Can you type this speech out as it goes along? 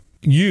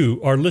You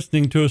are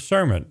listening to a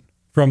sermon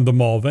from the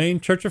Mulvane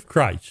Church of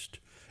Christ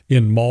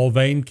in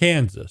Mulvane,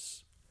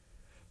 Kansas.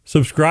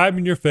 Subscribe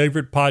in your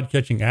favorite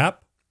podcatching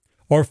app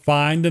or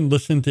find and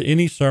listen to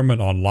any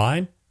sermon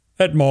online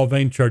at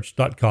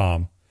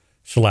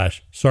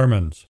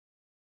mulvanechurch.com/sermons.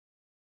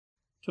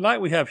 Tonight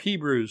we have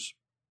Hebrews.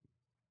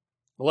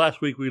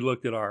 Last week we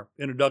looked at our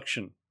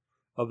introduction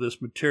of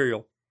this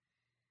material,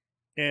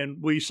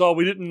 and we saw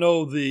we didn't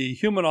know the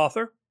human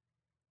author,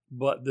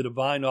 but the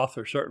divine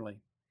author certainly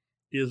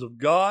is of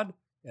God,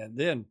 and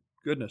then,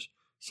 goodness,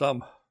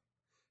 some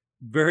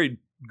very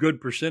good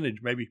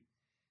percentage, maybe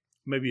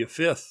a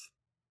fifth,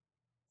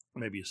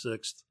 maybe a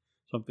sixth,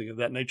 something of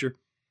that nature,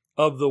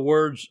 of the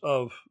words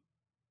of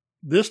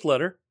this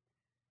letter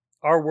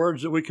are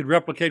words that we could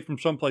replicate from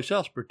someplace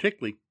else,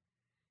 particularly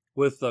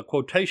with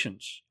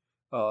quotations,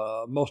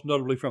 most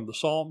notably from the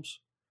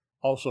Psalms.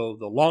 Also,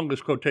 the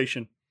longest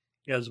quotation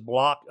as a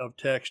block of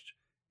text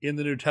in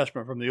the New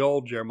Testament from the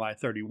Old, Jeremiah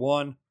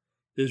 31,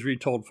 is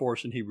retold for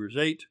us in Hebrews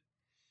 8.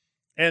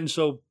 And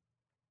so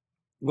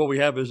what we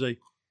have is a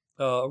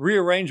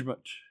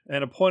rearrangement,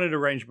 an appointed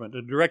arrangement,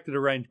 a directed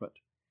arrangement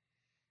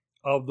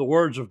of the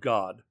words of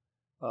God,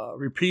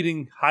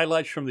 repeating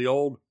highlights from the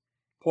Old,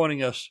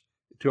 pointing us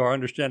to our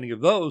understanding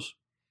of those,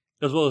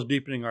 as well as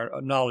deepening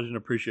our knowledge and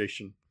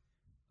appreciation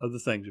of the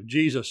things of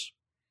Jesus.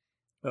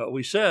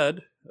 We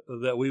said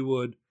that we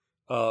would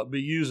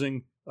be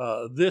using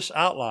this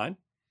outline,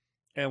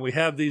 and we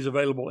have these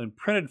available in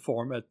printed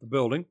form at the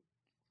building.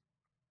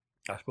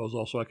 I suppose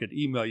also I could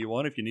email you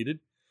one if you needed.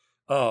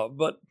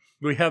 But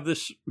we have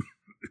this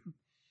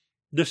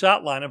this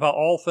outline of how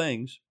all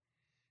things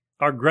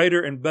are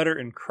greater and better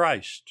in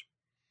Christ.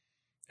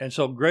 And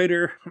so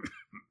greater,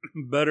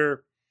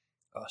 better,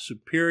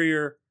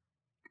 superior,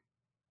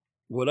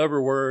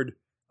 whatever word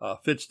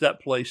fits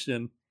that place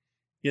in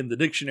the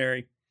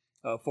dictionary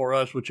for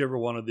us, whichever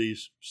one of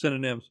these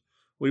synonyms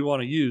we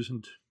want to use.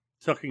 And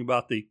talking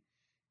about the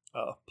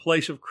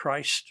place of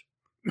Christ,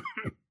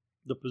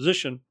 the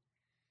position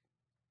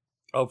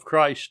of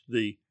Christ,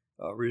 the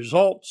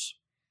results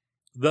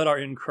that are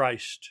in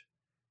Christ,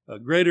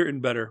 greater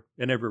and better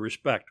in every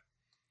respect.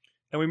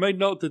 And we made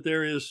note that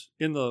there is,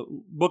 in the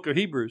book of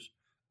Hebrews,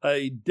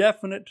 a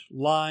definite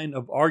line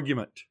of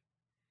argument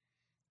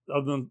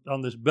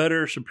on this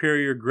better,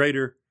 superior,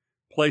 greater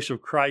place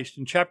of Christ.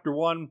 In chapter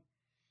 1,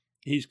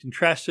 he's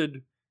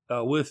contrasted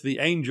with the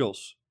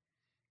angels,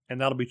 and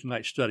that'll be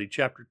tonight's study.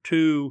 Chapter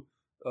 2,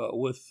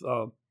 with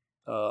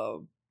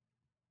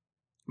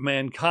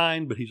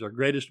mankind, but he's our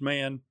greatest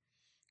man.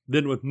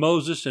 Then with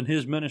Moses and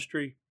his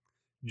ministry,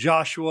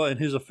 Joshua and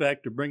his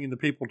effect of bringing the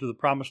people to the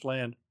promised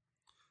land.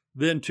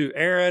 Then to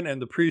Aaron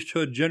and the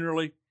priesthood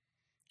generally.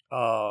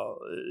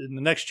 In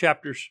the next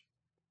chapters,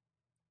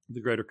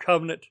 the greater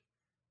covenant,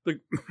 the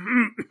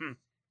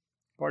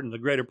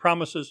greater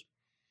promises,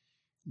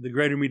 the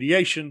greater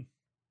mediation,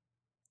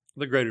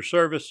 the greater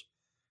service.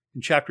 In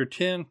chapter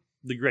 10,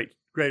 the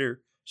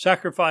greater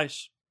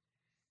sacrifice,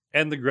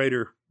 and the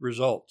greater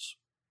results.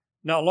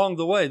 Now, along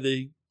the way,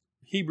 the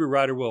Hebrew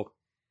writer will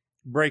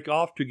break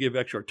off to give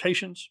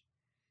exhortations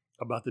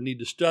about the need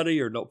to study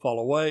or don't fall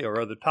away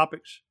or other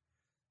topics,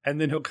 and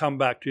then he'll come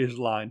back to his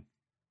line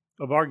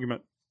of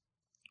argument,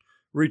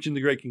 reaching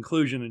the great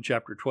conclusion in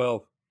chapter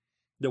 12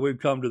 that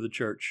we've come to the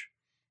church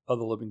of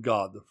the living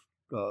God,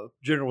 the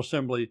General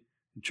Assembly,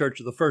 the church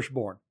of the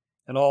firstborn,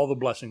 and all the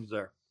blessings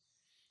there.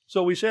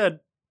 So we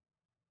said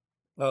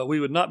we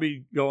would not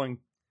be going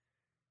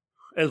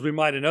as we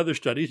might in other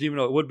studies, even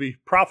though it would be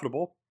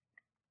profitable,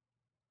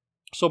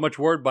 so much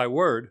word by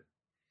word,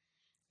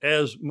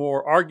 as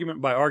more argument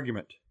by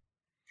argument.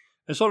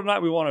 And so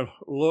tonight we want to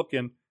look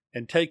and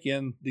take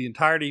in the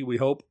entirety, we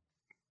hope,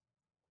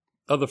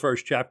 of the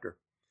first chapter.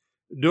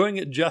 Doing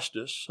it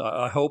justice,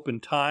 I hope, in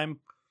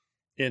time,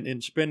 in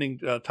spending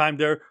time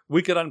there.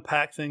 We could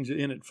unpack things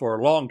in it for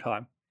a long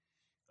time.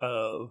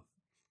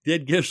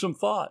 Did give some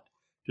thought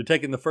to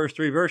taking the first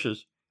 3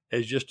 verses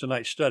as just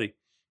tonight's study.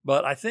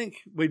 But I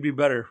think we'll be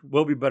better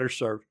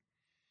served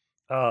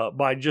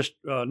by just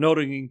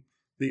noting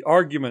the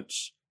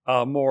arguments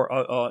more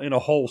in a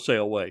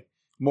wholesale way,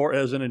 more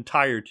as an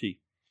entirety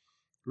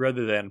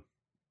rather than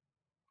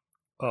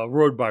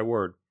word by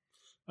word.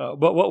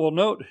 But what we'll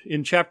note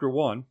in chapter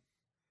 1,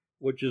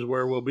 which is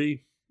where we'll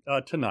be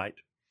tonight,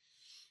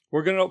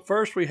 we're going to note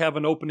first we have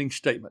an opening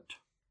statement.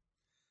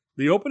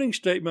 The opening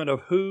statement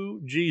of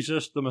who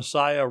Jesus the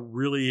Messiah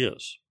really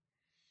is,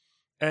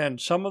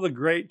 and some of the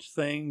great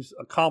things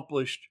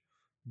accomplished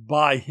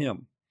by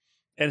him.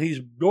 And he's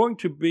going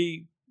to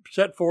be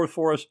set forth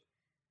for us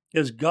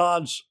as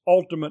God's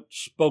ultimate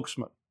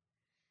spokesman.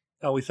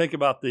 Now we think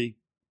about the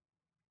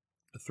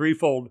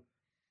threefold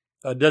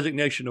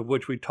designation of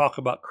which we talk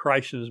about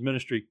Christ and his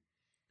ministry.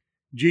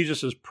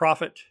 Jesus as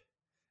prophet,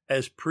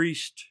 as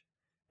priest,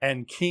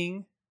 and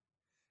king.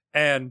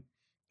 And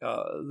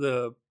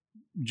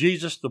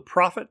Jesus the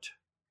prophet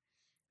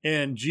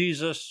and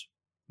Jesus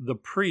the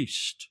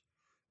priest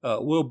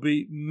will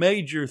be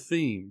major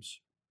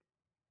themes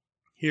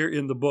here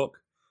in the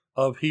book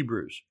of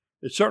Hebrews.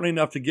 It's certainly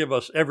enough to give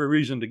us every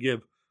reason to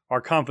give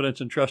our confidence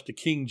and trust to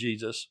King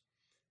Jesus,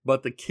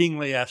 but the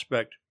kingly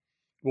aspect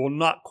will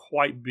not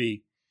quite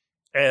be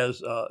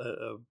as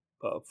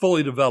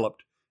fully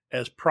developed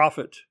as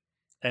prophet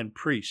and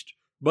priest.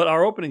 But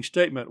our opening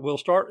statement will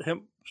start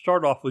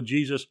off with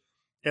Jesus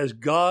as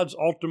God's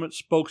ultimate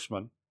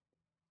spokesman,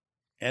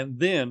 and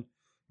then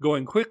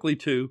going quickly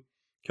to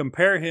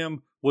compare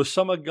him with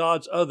some of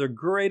God's other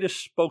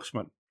greatest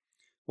spokesmen.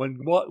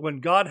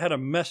 When God had a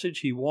message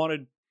he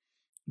wanted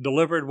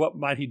delivered, what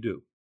might he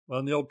do? Well,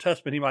 in the Old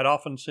Testament, he might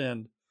often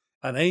send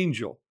an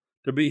angel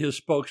to be his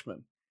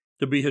spokesman,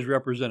 to be his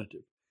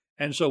representative.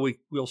 And so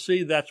we'll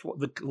see that's what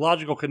the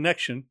logical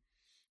connection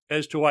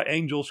as to why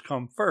angels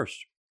come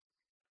first.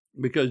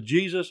 Because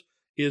Jesus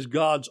is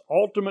God's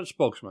ultimate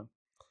spokesman,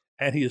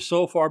 and he is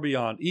so far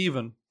beyond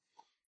even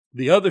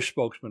the other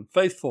spokesman,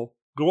 faithful,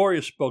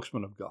 glorious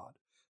spokesman of God,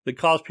 that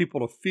caused people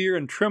to fear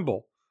and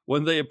tremble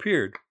when they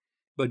appeared.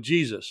 But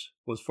Jesus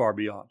was far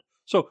beyond.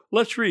 So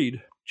let's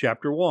read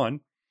chapter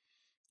 1,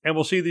 and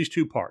we'll see these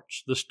two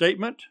parts. The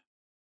statement,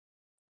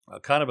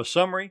 kind of a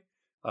summary,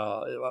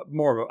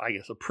 more of,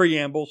 a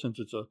preamble, since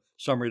it's a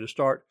summary to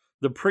start.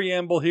 The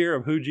preamble here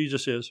of who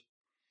Jesus is,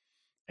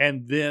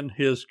 and then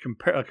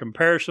a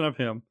comparison of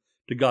him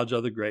to God's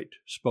other great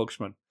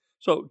spokesman.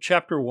 So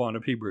chapter 1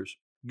 of Hebrews.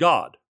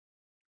 God,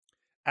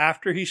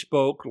 after he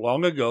spoke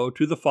long ago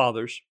to the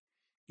fathers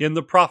in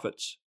the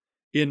prophets,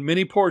 in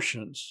many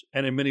portions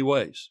and in many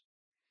ways,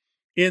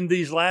 in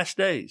these last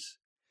days,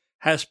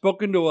 has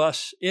spoken to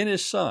us in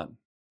his Son,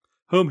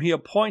 whom he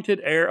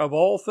appointed heir of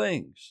all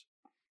things,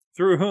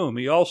 through whom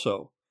he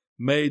also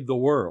made the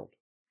world.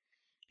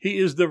 He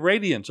is the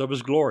radiance of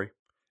his glory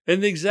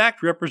and the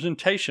exact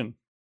representation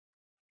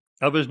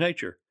of his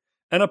nature,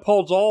 and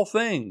upholds all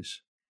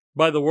things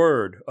by the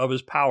word of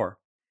his power.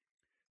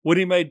 When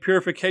he made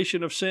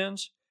purification of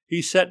sins,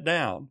 he sat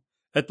down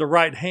at the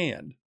right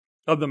hand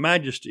of the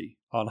Majesty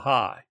on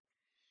high,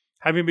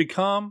 having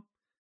become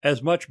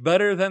as much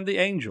better than the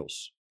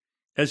angels,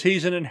 as he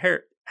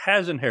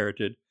has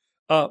inherited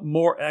a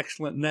more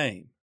excellent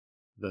name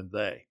than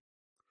they.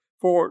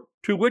 For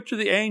to which of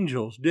the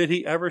angels did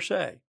he ever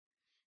say,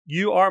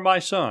 "You are my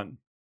son,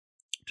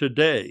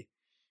 today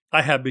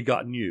I have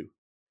begotten you"?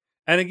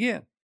 And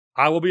again,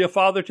 "I will be a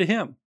father to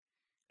him,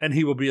 and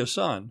he will be a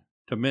son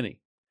to many."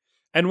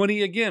 And when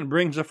he again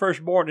brings the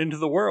firstborn into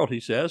the world, he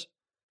says,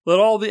 "Let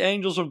all the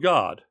angels of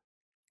God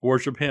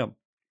worship him."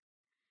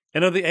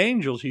 And of the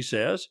angels, he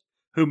says,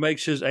 "Who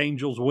makes his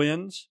angels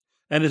winds,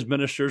 and his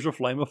ministers a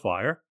flame of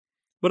fire."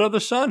 But of the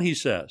Son, he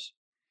says,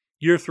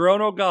 "Your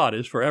throne, O God,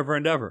 is forever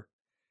and ever,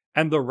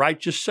 and the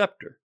righteous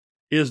scepter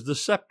is the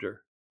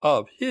scepter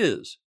of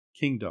his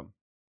kingdom.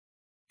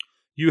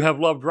 You have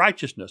loved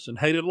righteousness and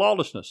hated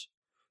lawlessness.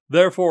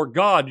 Therefore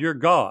God, your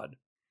God,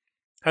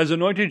 has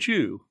anointed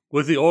you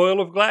with the oil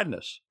of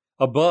gladness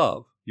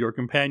above your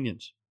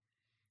companions.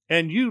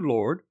 And you,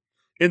 Lord,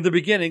 in the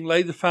beginning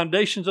laid the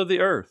foundations of the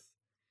earth,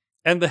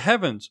 and the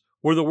heavens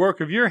were the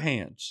work of your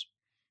hands,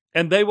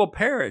 and they will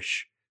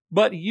perish,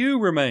 but you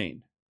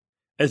remain,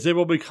 as they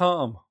will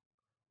become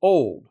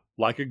old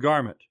like a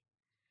garment,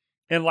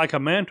 and like a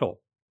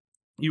mantle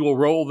you will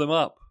roll them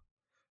up.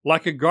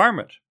 Like a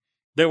garment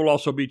they will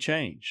also be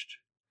changed.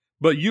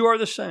 But you are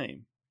the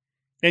same,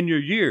 and your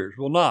years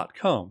will not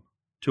come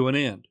to an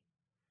end."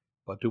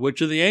 But to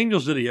which of the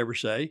angels did he ever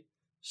say,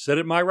 "Sit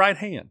at my right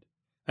hand,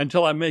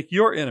 until I make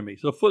your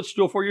enemies a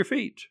footstool for your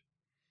feet"?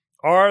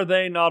 Are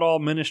they not all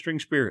ministering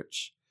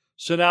spirits,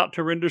 sent out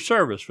to render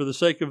service for the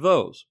sake of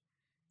those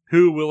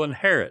who will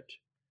inherit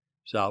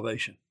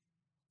salvation?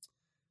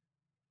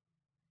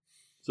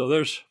 So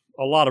there's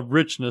a lot of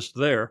richness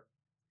there.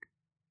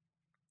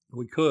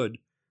 We could,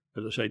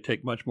 as I say,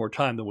 take much more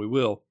time than we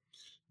will.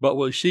 But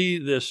we see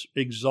this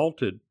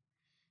exalted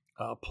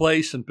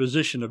place and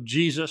position of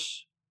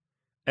Jesus,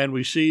 and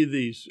we see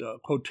these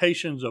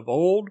quotations of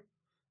old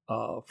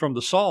from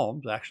the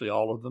Psalms, actually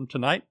all of them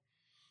tonight,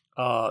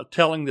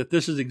 telling that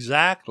this is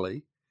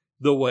exactly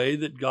the way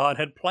that God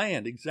had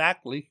planned,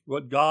 exactly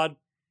what God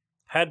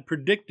had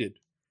predicted.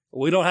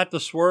 We don't have to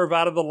swerve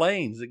out of the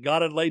lanes that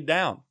God had laid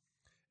down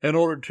in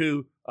order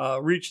to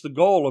reach the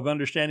goal of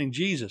understanding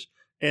Jesus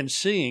and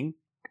seeing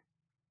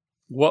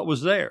what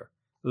was there.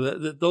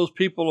 That those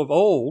people of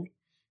old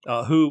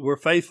who were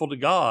faithful to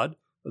God,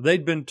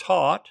 they'd been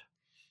taught,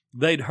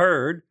 they'd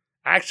heard,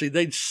 actually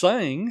they'd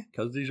sang,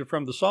 because these are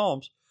from the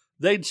Psalms,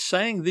 they'd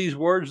sang these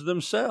words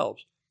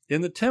themselves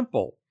in the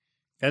temple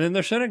and in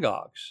their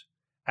synagogues.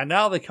 And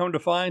now they come to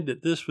find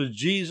that this was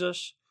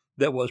Jesus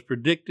that was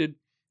predicted.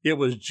 It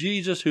was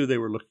Jesus who they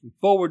were looking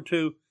forward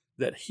to,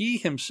 that he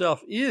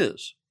himself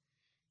is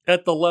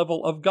at the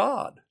level of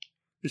God.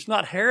 It's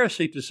not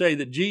heresy to say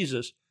that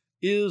Jesus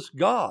is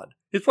God.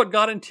 It's what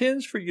God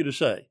intends for you to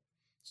say.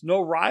 It's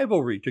no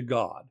rivalry to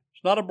God.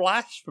 It's not a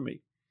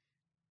blasphemy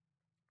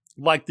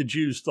like the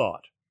Jews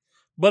thought.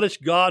 But it's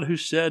God who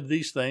said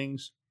these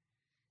things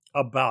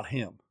about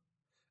him.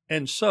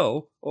 And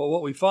so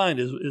what we find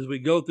is we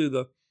go through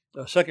the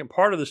second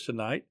part of this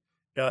tonight,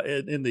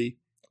 in the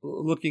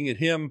looking at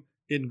him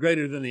in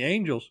greater than the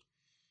angels,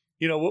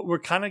 we're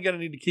kind of going to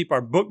need to keep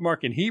our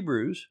bookmark in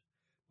Hebrews,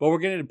 but we're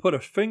going to put a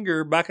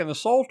finger back in the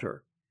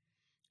Psalter.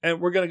 And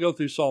we're going to go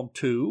through Psalm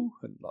 2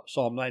 and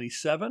Psalm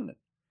 97 and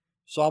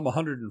Psalm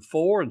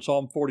 104 and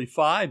Psalm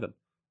 45 and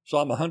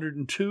Psalm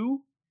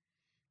 102.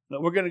 Now,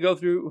 we're going to go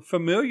through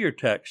familiar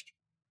text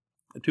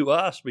to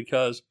us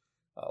because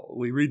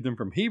we read them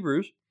from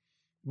Hebrews,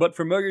 but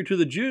familiar to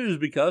the Jews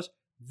because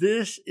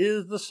this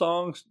is the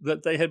songs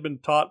that they had been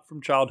taught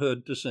from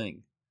childhood to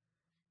sing.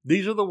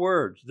 These are the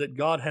words that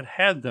God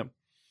had them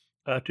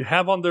to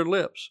have on their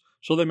lips,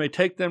 so they may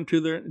take them to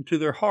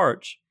their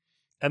hearts,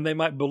 and they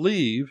might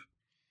believe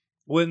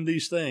when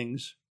these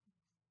things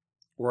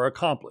were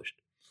accomplished.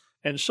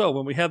 And so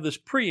when we have this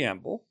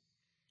preamble,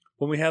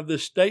 when we have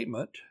this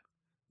statement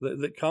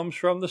that comes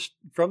from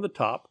the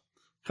top,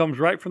 comes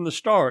right from the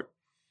start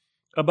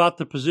about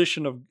the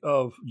position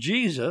of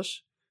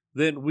Jesus,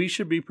 then we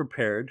should be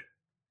prepared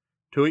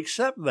to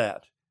accept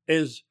that,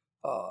 as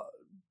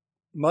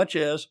much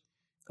as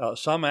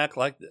some act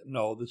like,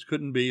 no, this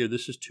couldn't be, or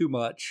this is too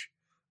much.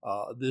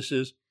 This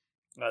is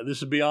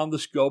beyond the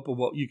scope of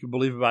what you can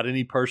believe about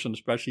any person,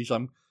 especially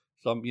some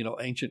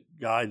ancient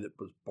guy that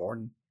was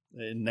born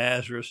in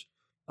Nazareth.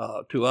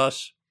 To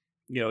us,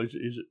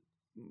 is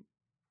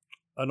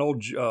an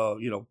old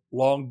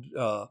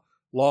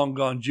long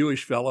gone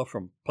Jewish fella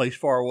from a place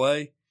far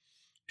away.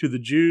 To the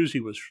Jews, he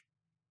was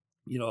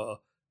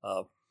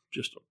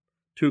just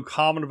too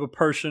common of a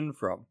person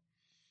from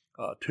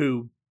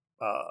too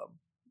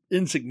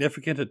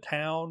insignificant a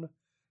town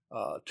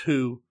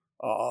to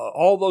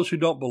all those who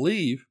don't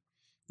believe.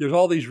 There's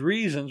all these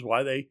reasons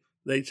why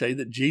they say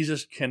that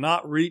Jesus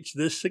cannot reach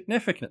this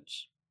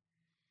significance.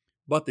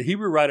 But the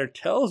Hebrew writer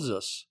tells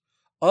us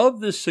of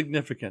this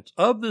significance,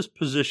 of this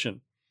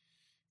position,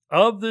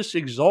 of this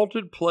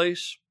exalted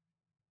place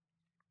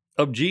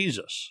of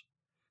Jesus,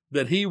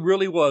 that he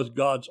really was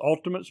God's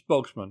ultimate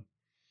spokesman,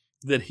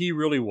 that he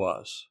really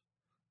was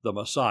the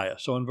Messiah.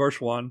 So in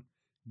verse 1,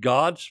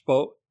 God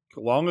spoke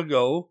long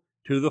ago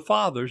to the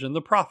fathers and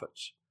the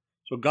prophets.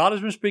 So God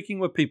has been speaking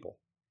with people.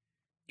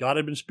 God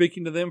had been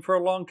speaking to them for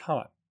a long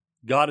time.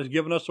 God has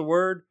given us a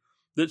word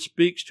that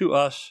speaks to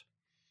us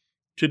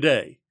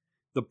today.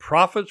 The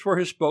prophets were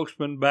his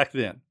spokesman back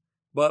then.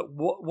 But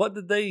what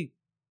did they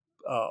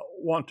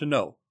want to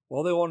know?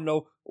 Well, they want to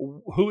know,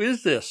 who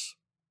is this?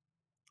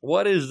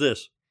 What is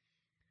this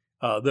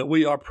that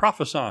we are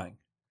prophesying?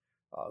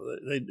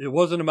 It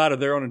wasn't a matter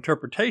of their own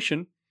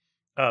interpretation,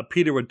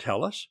 Peter would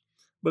tell us.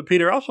 But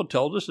Peter also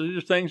tells us that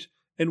these are things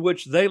in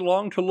which they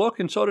longed to look,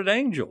 and so did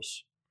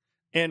angels.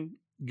 And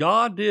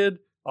God did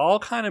all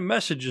kind of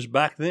messages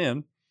back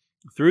then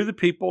through the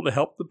people to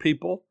help the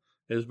people.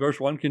 As verse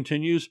 1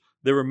 continues,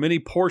 there were many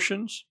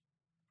portions,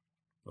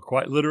 or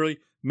quite literally,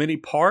 many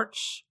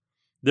parts.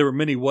 There were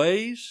many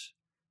ways.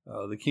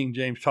 The King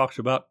James talks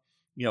about,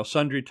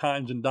 sundry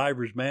times and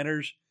divers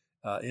manners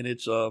in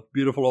its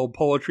beautiful old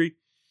poetry.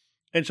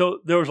 And so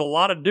there was a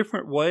lot of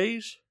different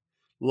ways,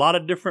 a lot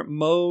of different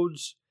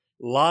modes,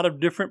 a lot of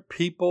different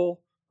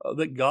people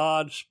that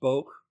God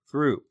spoke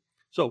through.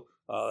 So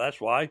that's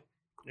why,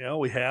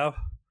 we have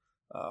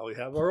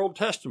our Old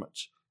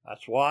Testaments.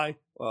 That's why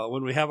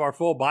when we have our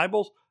full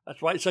Bibles,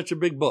 that's why it's such a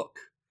big book,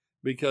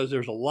 because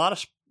there's a lot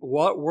of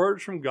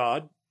words from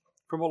God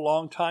from a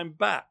long time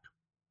back.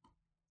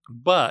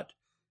 But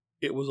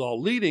it was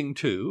all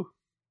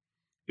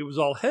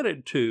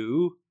headed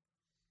to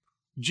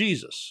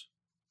Jesus.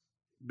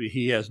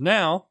 He has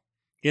now,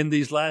 in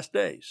these last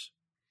days,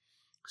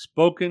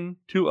 spoken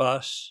to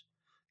us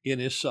in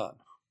his Son.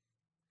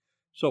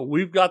 So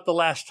we've got the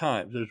last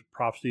times. There's a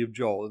prophecy of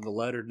Joel. In the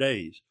latter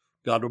days,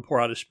 God will pour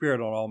out his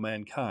Spirit on all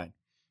mankind.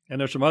 And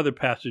there's some other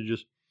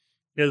passages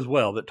as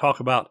well that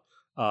talk about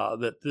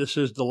that this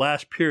is the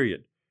last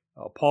period.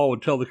 Paul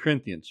would tell the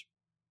Corinthians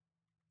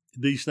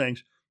these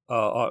things.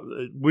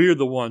 We're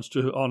the ones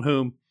on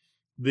whom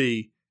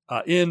the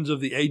ends of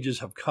the ages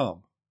have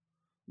come.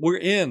 We're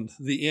in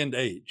the end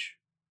age.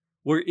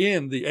 We're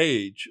in the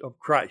age of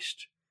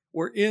Christ.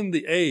 We're in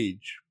the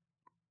age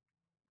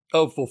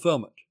of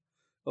fulfillment.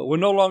 We're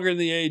no longer in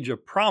the age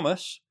of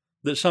promise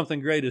that something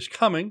great is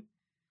coming.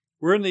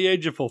 We're in the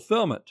age of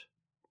fulfillment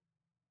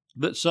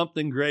that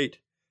something great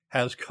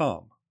has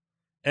come.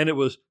 And it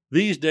was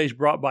these days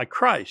brought by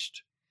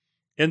Christ.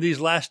 In these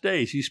last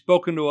days, he's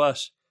spoken to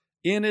us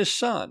in his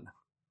Son.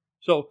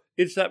 So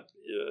it's that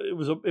it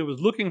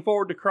was looking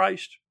forward to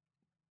Christ.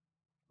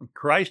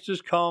 Christ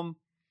has come.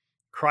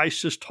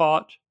 Christ has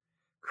taught.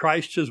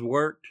 Christ has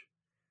worked.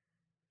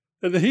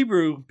 And the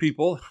Hebrew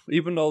people,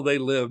 even though they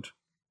lived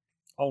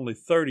only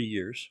 30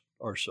 years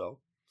or so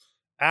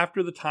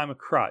after the time of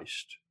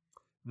Christ,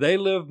 they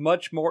live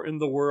much more in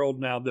the world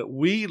now that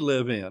we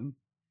live in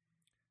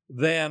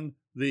than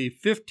the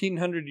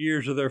 1,500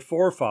 years of their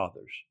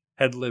forefathers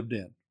had lived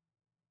in.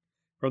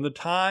 From the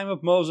time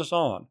of Moses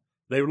on,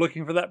 they were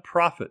looking for that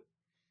prophet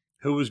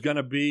who was going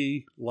to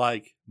be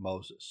like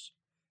Moses.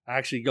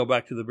 Actually, go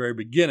back to the very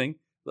beginning,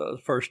 the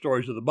first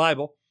stories of the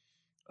Bible.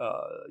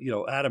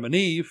 Adam and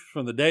Eve,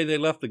 from the day they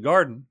left the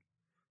garden,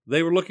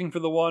 they were looking for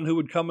the one who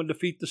would come and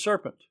defeat the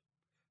serpent.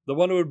 the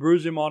one who would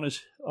bruise him on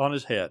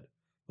his head,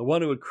 the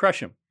one who would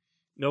crush him,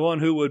 the one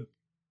who would,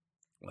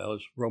 well,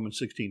 as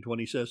Romans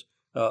 16:20 says,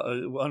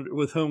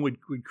 with whom we'd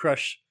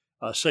crush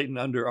Satan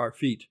under our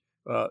feet,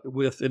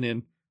 with and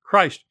in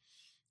Christ.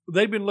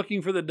 They've been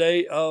looking for the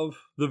day of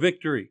the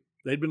victory.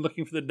 They've been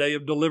looking for the day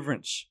of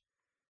deliverance.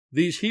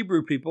 These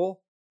Hebrew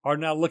people are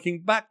now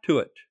looking back to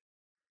it.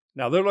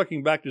 Now, they're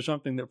looking back to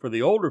something that for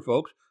the older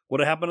folks would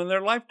have happened in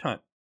their lifetime,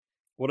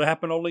 would have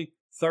happened only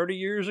 30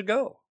 years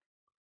ago,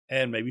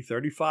 and maybe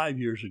 35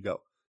 years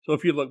ago. So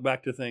if you look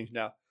back to things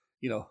now,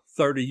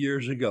 30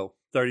 years ago,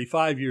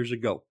 35 years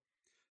ago,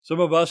 some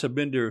of us have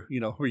been to,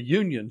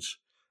 reunions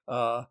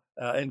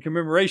and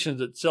commemorations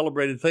that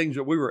celebrated things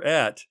that we were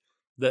at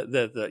that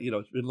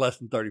it's been less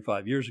than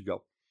 35 years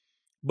ago.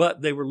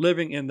 But they were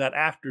living in that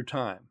after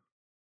time,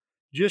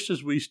 just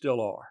as we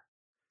still are.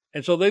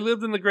 And so they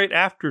lived in the great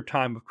after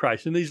time of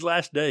Christ in these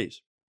last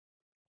days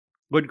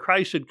when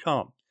Christ had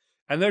come.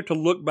 And they're to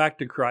look back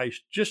to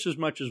Christ just as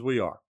much as we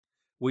are.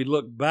 We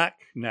look back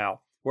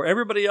now where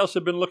everybody else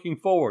had been looking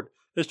forward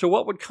as to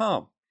what would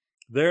come.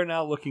 They're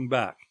now looking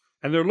back.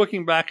 And they're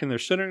looking back and they're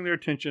centering their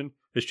attention,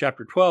 as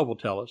chapter 12 will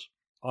tell us,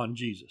 on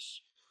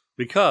Jesus.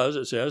 Because,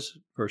 it says,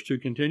 verse 2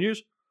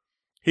 continues,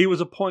 he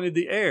was appointed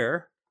the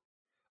heir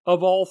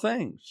of all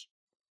things.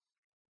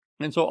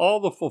 And so all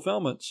the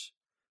fulfillments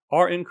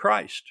are in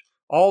Christ.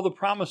 All the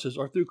promises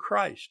are through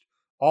Christ.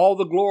 All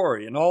the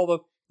glory and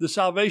all the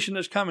salvation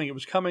that's coming, it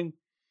was coming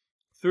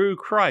through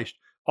Christ.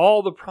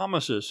 All the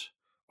promises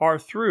are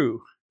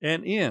through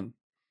and in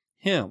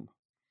him.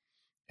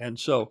 And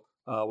so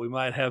we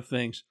might have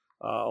things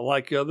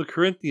like the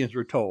Corinthians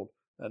were told,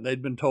 and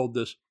they'd been told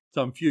this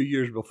some few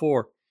years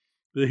before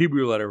the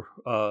Hebrew letter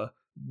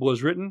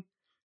was written.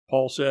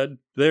 Paul said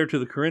there to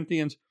the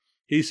Corinthians,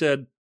 he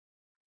said,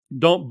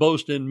 don't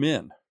boast in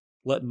men.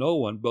 Let no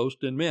one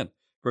boast in men.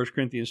 1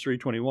 Corinthians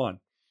 3:21.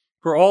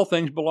 For all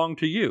things belong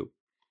to you.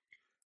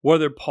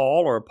 Whether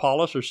Paul or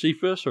Apollos or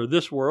Cephas or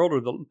this world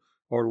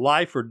or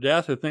life or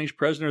death or things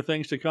present or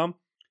things to come,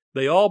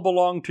 they all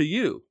belong to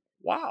you.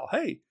 Wow,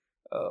 hey,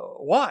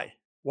 why?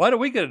 Why do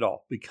we get it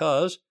all?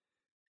 Because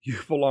you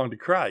belong to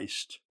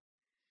Christ,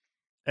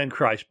 and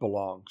Christ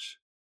belongs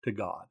to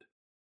God.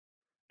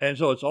 And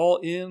so it's all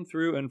in,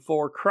 through, and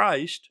for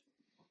Christ,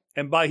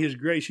 and by his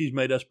grace he's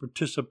made us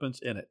participants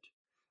in it.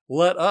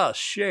 Let us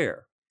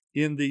share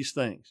in these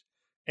things.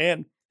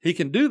 And he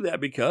can do that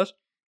because,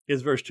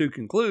 as verse 2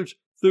 concludes,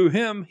 through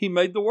him he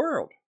made the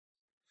world.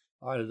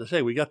 All right, as I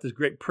say, we got this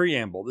great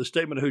preamble, this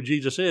statement of who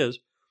Jesus is.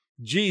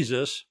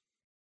 Jesus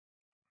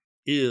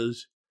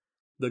is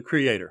the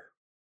Creator.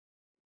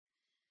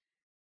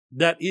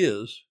 That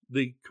is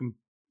the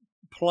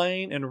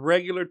plain and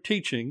regular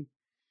teaching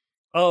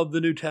of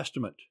the New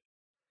Testament.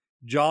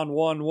 John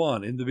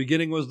 1:1, in the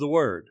beginning was the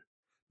Word.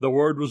 The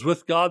Word was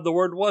with God, the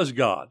Word was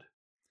God.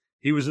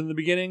 He was in the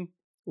beginning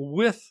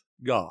with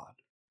God.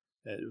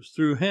 And it was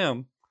through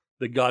him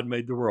that God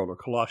made the world. Or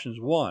Colossians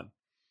 1,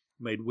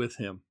 made with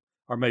him,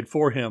 or made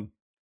for him,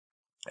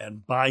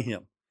 and by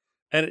him.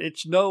 And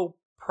it's no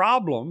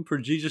problem for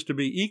Jesus to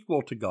be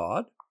equal to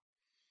God.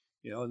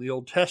 In the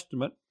Old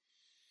Testament,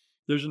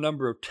 there's a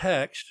number of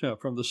texts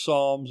from the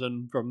Psalms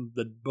and from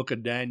the book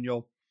of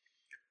Daniel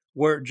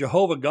where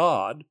Jehovah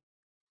God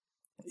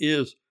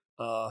is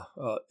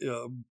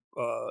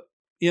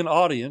in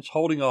audience,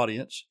 holding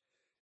audience,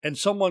 and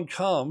someone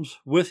comes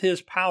with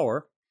his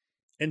power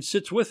and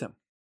sits with him.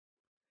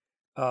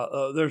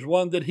 There's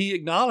one that he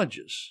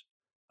acknowledges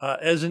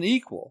as an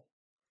equal.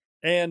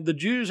 And the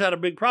Jews had a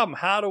big problem.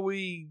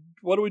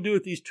 What do we do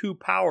with these two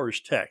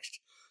powers text?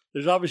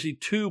 There's obviously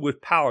two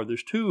with power.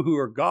 There's two who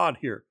are God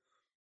here.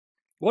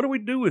 What do we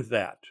do with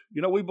that?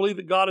 We believe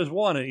that God is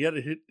one, and yet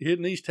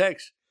in these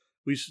texts,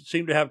 we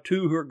seem to have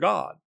two who are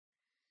God.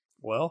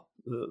 Well,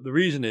 the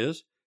reason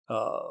is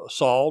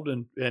solved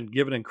and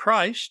given in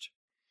Christ.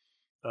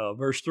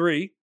 Verse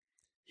 3,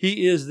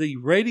 he is the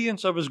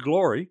radiance of his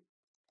glory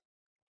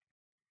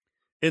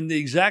and the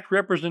exact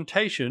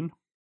representation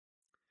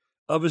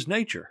of his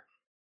nature.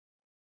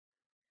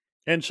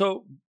 And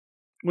so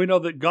we know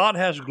that God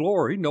has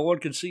glory. No one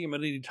can see him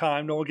at any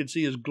time. No one can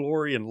see his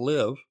glory and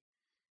live.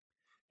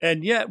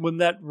 And yet, when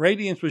that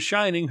radiance was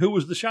shining, who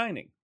was the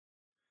shining?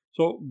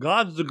 So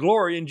God's the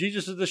glory, and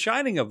Jesus is the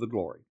shining of the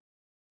glory.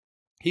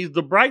 He's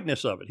the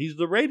brightness of it. He's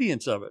the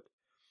radiance of it.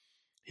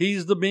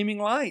 He's the beaming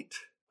light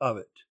of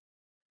it.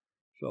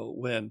 So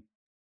when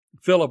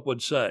Philip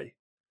would say,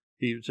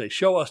 he would say,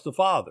 show us the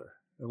Father.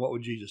 And what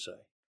would Jesus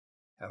say?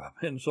 Have I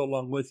been so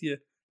long with you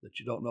that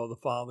you don't know the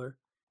Father?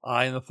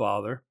 I and the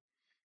Father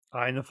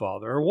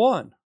are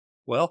one.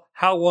 Well,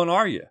 how one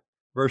are you?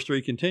 Verse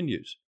 3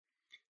 continues.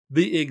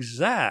 The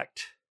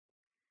exact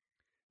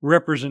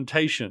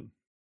representation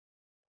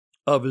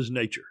of his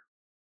nature.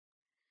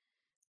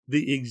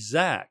 The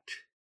exact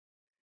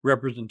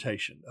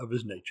representation of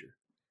his nature.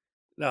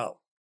 Now,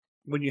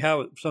 when you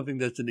have something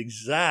that's an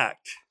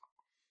exact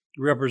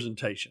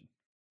representation,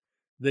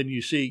 then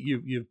you see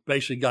you've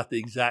basically got the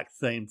exact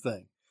same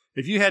thing.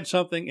 If you had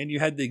something and you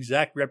had the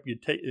exact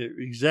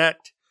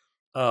representation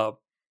of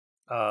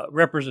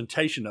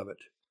it,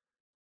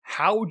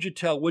 how would you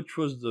tell which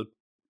was the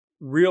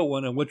real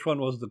one and which one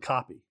was the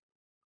copy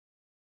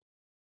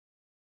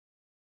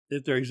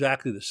if they're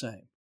exactly the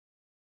same?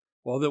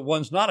 Well, that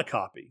one's not a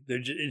copy.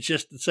 It's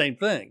just the same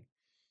thing.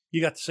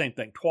 You got the same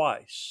thing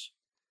twice.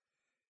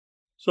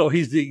 So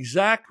he's the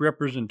exact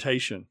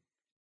representation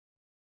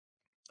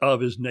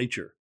of his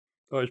nature.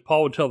 Or as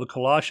Paul would tell the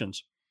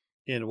Colossians,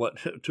 in what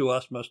to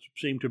us must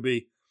seem to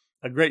be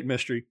a great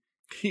mystery,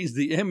 he's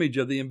the image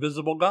of the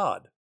invisible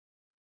God.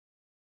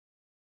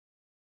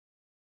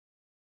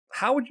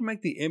 How would you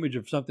make the image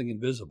of something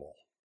invisible?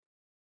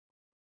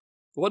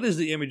 What is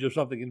the image of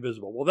something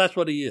invisible? Well, that's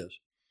what he is.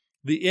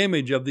 The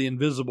image of the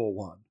invisible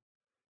one.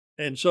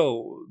 And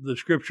so the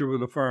scripture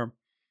would affirm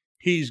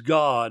he's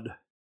God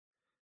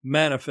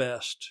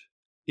manifest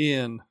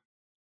in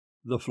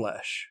the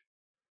flesh.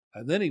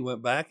 And then he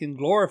went back in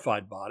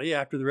glorified body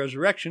after the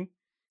resurrection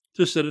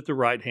to sit at the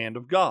right hand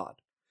of God.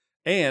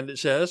 And it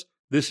says,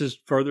 this is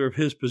further of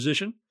his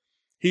position,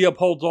 he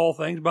upholds all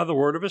things by the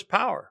word of his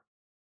power.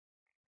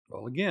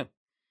 Well, again,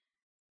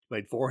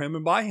 made for him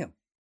and by him,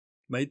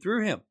 made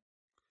through him.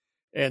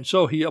 And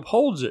so he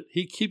upholds it.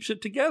 He keeps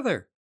it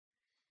together.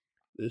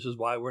 This is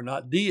why we're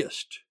not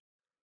deists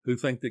who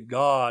think that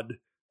God,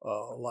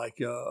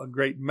 like a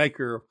great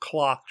maker of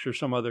clocks or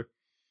some other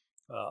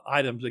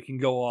items that can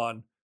go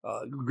on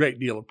a great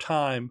deal of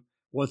time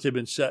once they've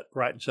been set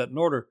right and set in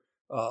order,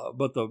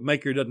 but the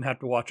maker doesn't have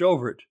to watch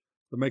over it.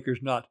 The maker's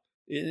not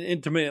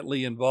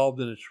intimately involved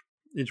in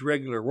its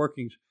regular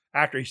workings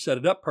after he set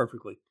it up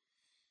perfectly.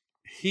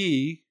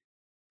 He,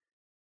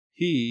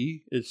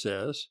 it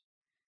says,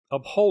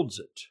 upholds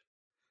it.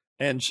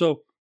 And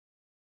so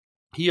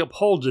he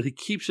upholds it. He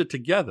keeps it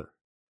together.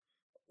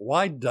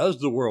 Why does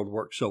the world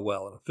work so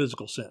well in a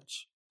physical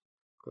sense?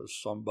 Because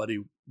somebody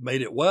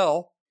made it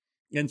well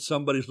and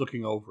somebody's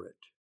looking over it.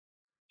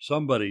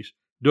 Somebody's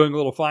doing a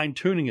little fine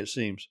tuning, it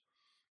seems,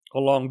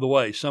 along the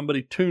way.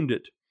 Somebody tuned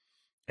it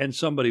and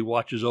somebody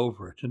watches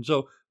over it. And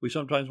so we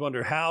sometimes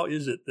wonder, how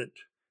is it that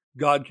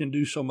God can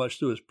do so much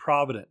through his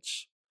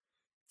providence?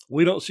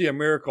 We don't see a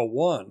miracle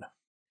one,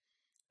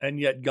 and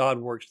yet God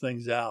works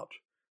things out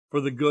for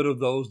the good of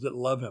those that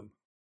love him.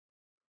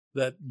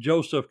 That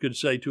Joseph could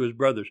say to his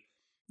brothers,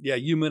 yeah,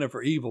 you meant it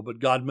for evil, but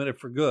God meant it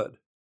for good.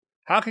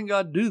 How can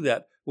God do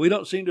that? We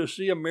don't seem to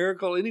see a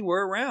miracle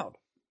anywhere around.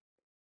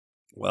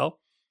 Well,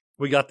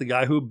 we got the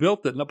guy who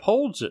built it and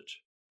upholds it.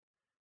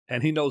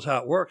 And he knows how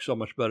it works so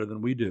much better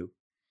than we do.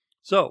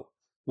 So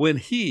when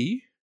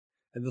he,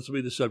 and this will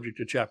be the subject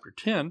of chapter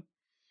 10,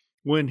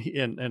 when he,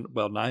 9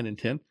 and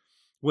 10,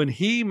 when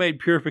he made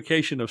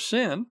purification of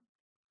sin,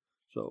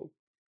 so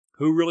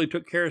who really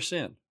took care of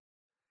sin?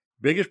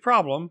 Biggest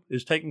problem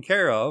is taken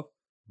care of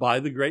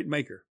by the great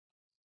maker.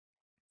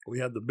 We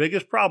have the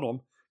biggest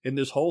problem in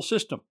this whole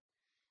system.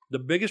 The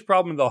biggest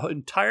problem in the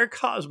entire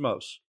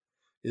cosmos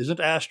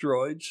isn't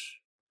asteroids.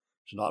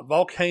 It's not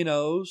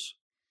volcanoes.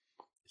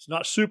 It's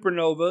not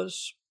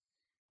supernovas.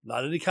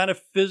 Not any kind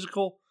of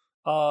physical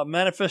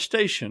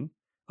manifestation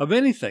of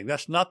anything.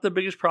 That's not the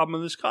biggest problem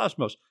in this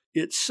cosmos.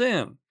 It's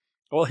sin.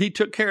 Well, he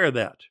took care of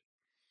that.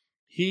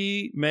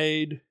 He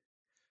made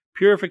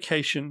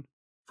purification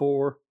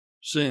for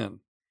sin.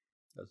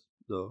 As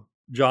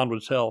John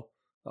would tell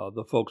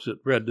the folks that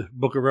read the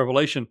book of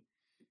Revelation,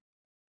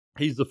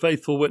 he's the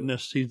faithful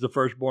witness. He's the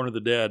firstborn of the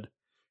dead.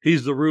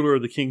 He's the ruler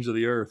of the kings of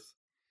the earth.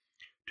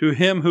 To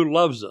him who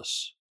loves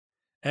us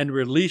and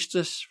released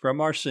us from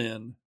our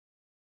sin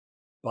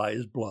by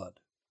his blood.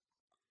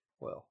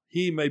 Well,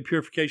 he made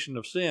purification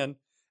of sin,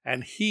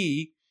 and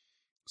he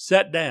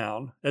sat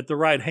down at the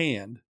right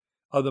hand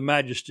of the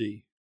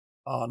majesty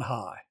on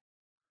high.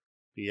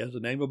 He has a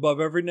name above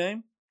every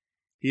name.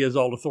 He has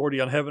all authority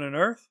on heaven and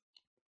earth.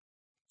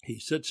 He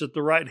sits at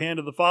the right hand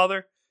of the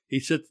Father. He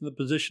sits in the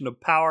position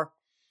of power.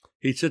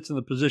 He sits in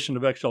the position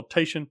of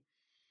exaltation.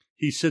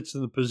 He sits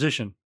in the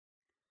position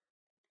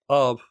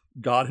of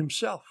God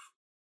himself,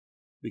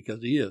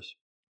 because he is.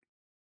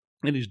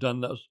 And he's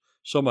done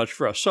so much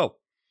for us. So,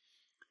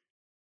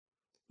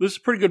 this is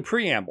a pretty good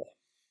preamble.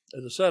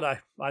 As I said,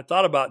 I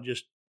thought about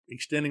just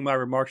extending my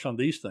remarks on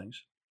these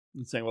things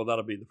and saying, well,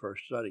 that'll be the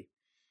first study.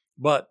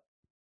 But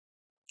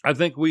I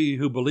think we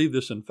who believe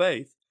this in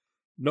faith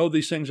know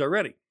these things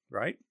already,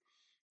 right?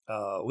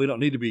 We don't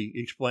need to be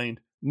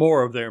explained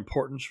more of their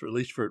importance, at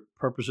least for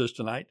purposes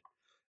tonight.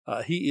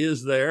 He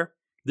is there.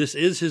 This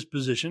is his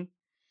position.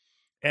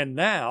 And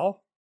now,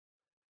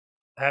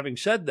 having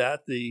said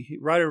that, the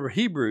writer of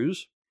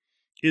Hebrews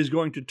is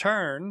going to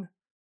turn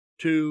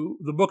to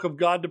the book of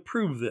God to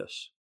prove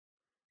this.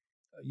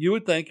 You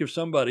would think if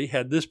somebody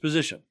had this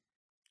position,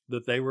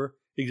 that they were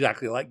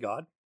exactly like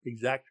God,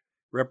 exact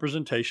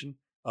representation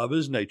of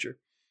his nature,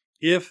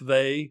 if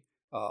they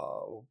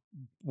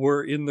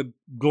were in the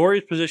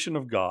glorious position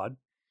of God,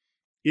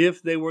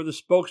 if they were the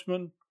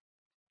spokesman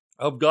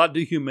of God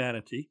to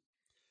humanity,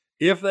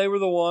 if they were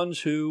the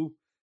ones who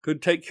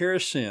could take care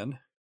of sin,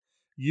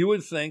 you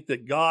would think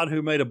that God,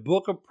 who made a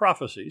book of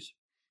prophecies,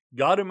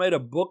 God who made a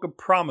book of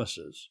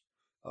promises,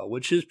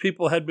 which his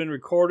people had been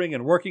recording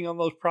and working on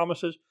those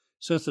promises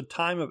since the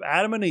time of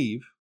Adam and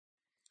Eve,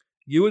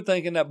 You would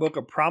think in that book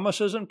of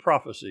promises and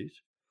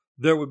prophecies,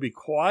 there would be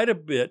quite a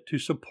bit to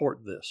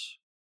support this.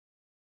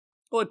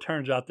 Well, it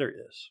turns out there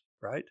is,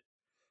 right?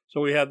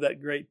 So we have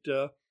that great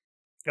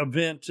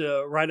event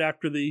right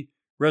after the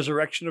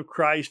resurrection of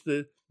Christ,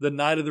 the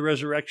night of the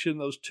resurrection.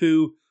 Those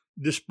two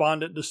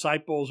despondent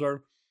disciples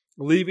are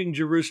leaving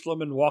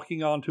Jerusalem and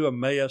walking on to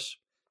Emmaus,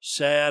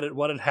 sad at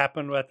what had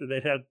happened after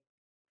they'd had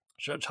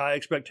such high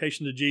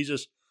expectations of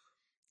Jesus.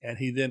 And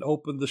he then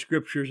opened the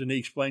scriptures and he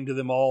explained to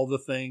them all the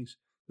things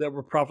that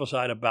were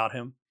prophesied about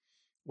him.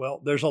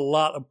 Well, there's a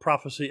lot of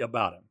prophecy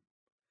about him.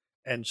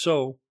 And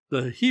so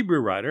the Hebrew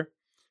writer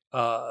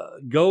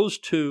goes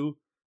to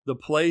the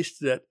place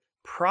that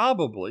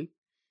probably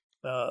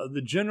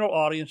the general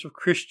audience of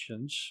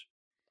Christians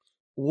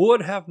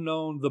would have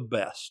known the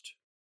best.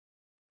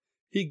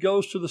 He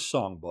goes to the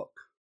songbook,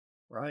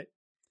 right?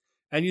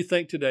 And you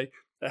think today,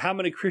 how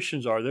many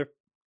Christians are there?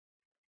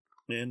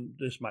 And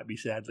this might be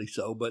sadly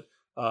so, but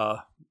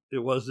it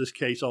was this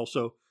case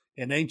also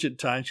in ancient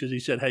times because he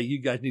said, hey,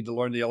 you guys need to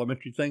learn the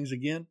elementary things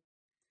again.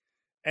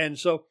 And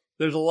so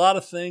there's a lot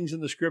of things in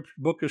the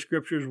book of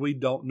scriptures we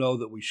don't know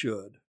that we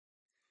should.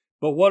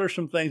 But what are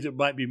some things that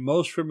might be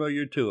most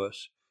familiar to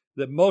us,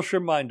 that most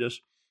remind us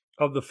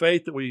of the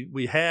faith that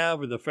we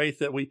have or the faith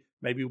that we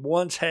maybe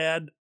once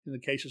had, in the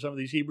case of some of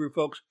these Hebrew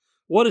folks?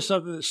 What is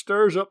something that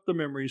stirs up the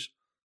memories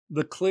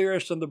the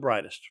clearest and the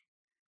brightest?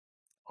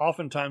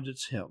 Oftentimes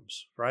it's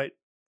hymns, right?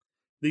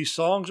 These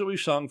songs that we've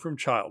sung from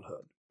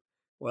childhood.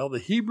 Well, the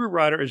Hebrew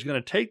writer is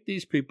going to take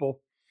these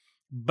people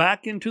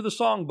back into the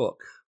songbook,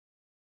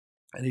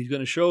 and he's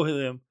going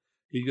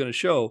to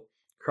show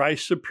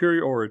Christ's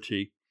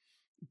superiority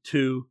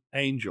to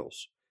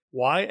angels.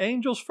 Why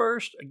angels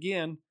first?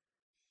 Again,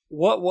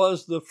 what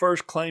was the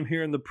first claim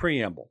here in the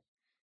preamble?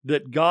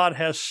 That God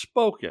has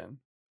spoken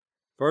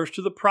first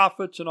to the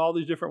prophets in all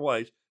these different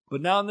ways,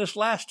 but now in this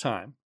last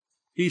time,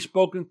 he's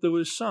spoken through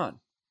his son.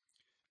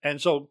 And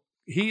so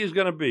he is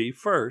going to be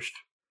first,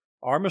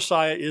 our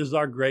Messiah is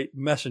our great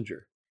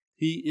messenger.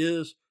 He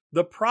is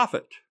the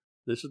prophet.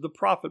 This is the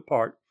prophet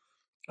part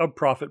of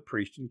prophet,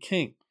 priest, and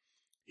king.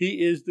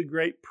 He is the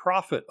great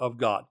prophet of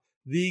God,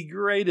 the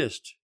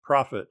greatest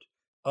prophet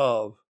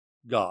of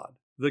God,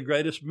 the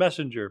greatest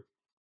messenger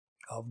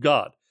of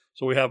God.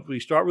 So we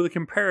start with a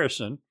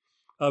comparison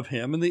of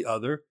him and the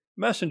other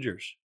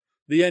messengers,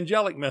 the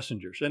angelic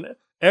messengers. And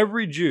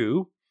every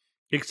Jew,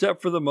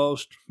 except for the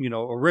most,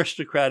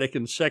 aristocratic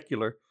and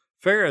secular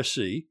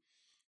Pharisee,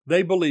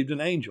 they believed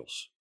in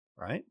angels,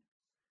 right?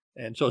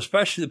 And so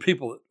especially the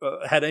people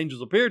that had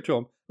angels appear to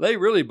them, they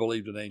really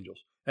believed in angels.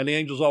 And the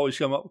angels always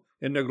come up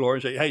in their glory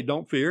and say, hey,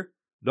 don't fear,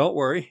 don't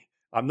worry.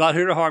 I'm not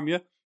here to harm you.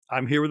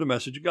 I'm here with the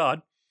message of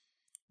God.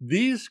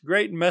 These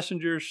great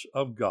messengers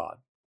of God,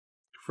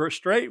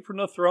 straight from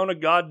the throne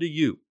of God to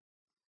you,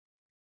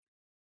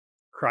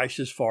 Christ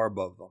is far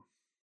above them.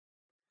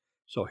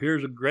 So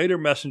here's a greater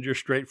messenger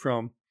straight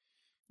from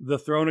the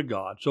throne of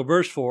God. So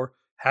verse 4,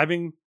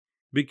 having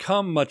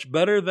become much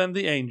better than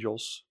the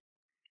angels,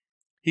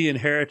 he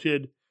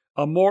inherited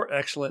a more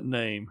excellent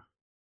name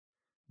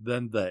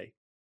than they.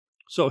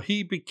 So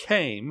he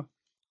became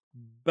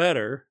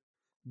better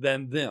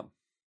than them.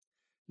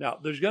 Now,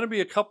 there's going to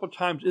be a couple of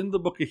times in the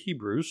book of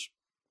Hebrews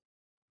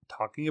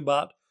talking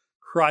about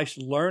Christ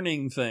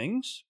learning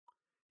things.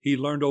 He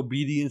learned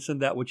obedience in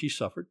that which he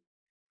suffered.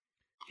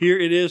 Here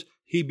it is,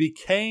 he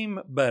became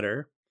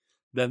better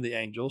than the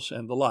angels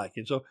and the like.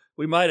 And so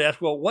we might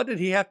ask, well, what did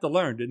he have to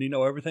learn? Didn't he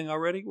know everything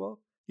already? Well,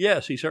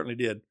 yes, he certainly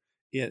did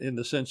in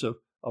the sense of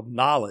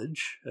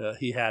knowledge.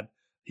 He had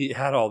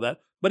all that,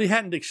 but he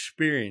hadn't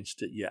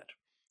experienced it yet.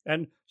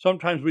 And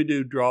sometimes we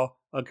do draw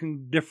a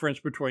difference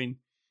between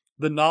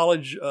the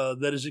knowledge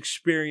that is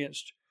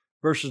experienced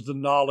versus the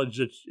knowledge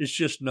that it's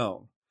just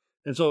known.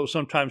 And so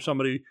sometimes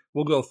somebody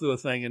will go through a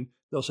thing and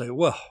they'll say,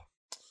 well,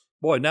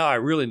 boy, now I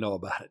really know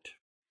about it.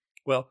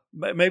 Well,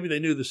 maybe they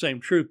knew the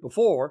same truth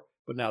before,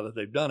 but now that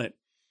they've done it.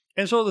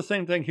 And so the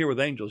same thing here with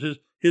angels.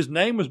 His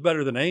name was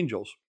better than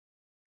angels,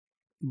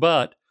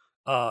 but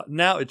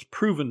now it's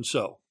proven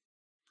so.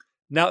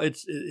 Now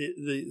it's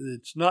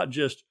not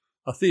just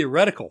a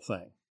theoretical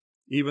thing,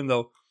 even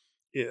though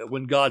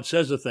when God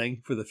says a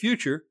thing for the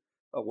future,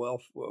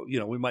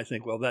 we might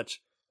think, well,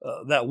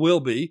 that will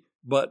be,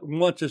 but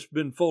once it's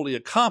been fully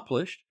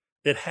accomplished,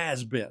 it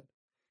has been.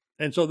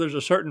 And so there's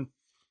a certain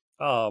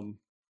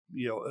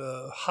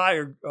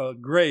higher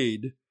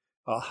grade,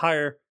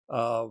 higher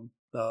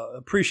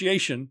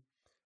appreciation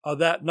of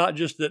that, not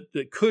just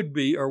that could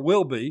be or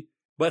will be,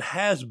 but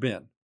has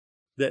been,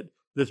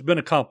 that's been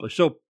accomplished.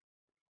 So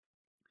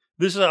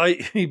this is how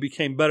he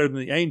became better than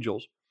the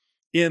angels,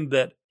 in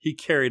that he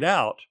carried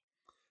out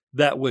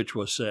that which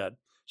was said.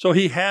 So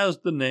he has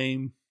the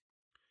name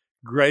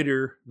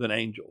greater than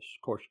angels.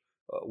 Of course,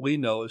 we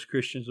know as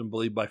Christians and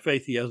believe by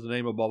faith he has the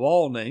name above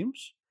all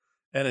names,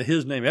 and at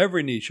his name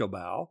every knee shall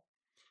bow.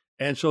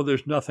 And so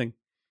there's nothing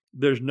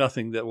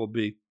that will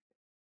be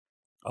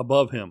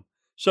above him.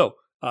 So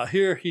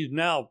here he's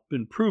now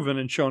been proven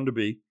and shown to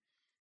be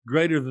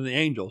greater than the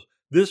angels.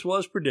 This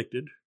was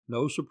predicted,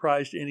 no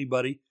surprise to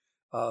anybody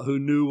who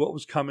knew what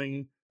was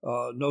coming.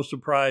 No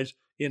surprise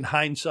in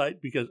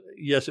hindsight, because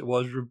yes, it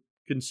was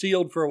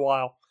concealed for a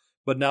while,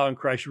 but now in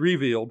Christ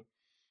revealed.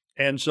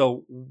 And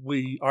so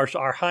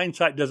our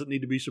hindsight doesn't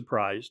need to be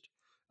surprised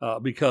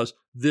because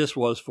this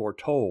was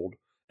foretold.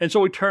 And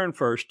so we turn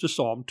first to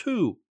Psalm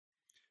 2.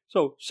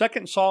 So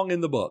second song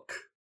in the book,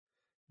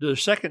 the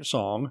second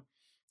song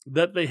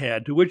that they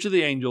had. To which of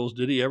the angels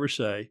did he ever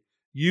say,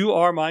 "You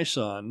are my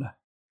son,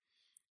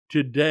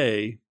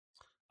 today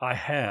I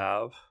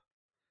have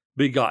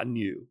begotten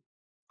you"?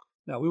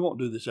 Now, we won't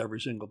do this every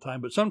single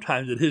time, but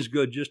sometimes it is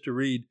good just to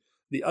read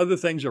the other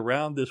things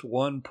around this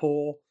one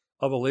pull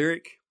of a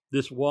lyric,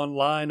 this one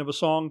line of a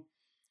song,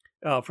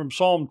 from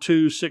Psalm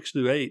 2, 6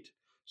 through 8.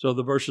 So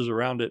the verses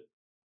around it.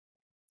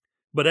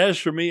 "But as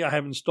for me, I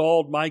have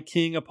installed my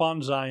king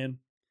upon Zion,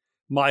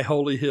 my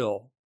holy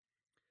hill.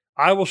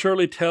 I will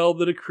surely tell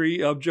the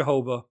decree of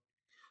Jehovah.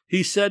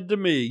 He said to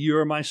me, you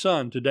are my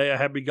son, today I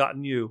have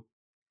begotten you.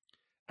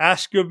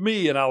 Ask of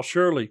me, and I'll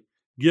surely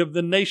give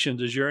the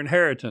nations as your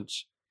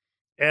inheritance,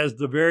 as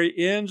the very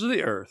ends of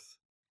the earth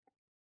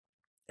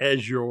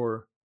as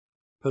your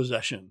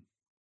possession."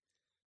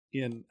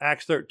 In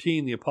Acts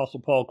 13, the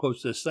Apostle Paul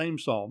quotes this same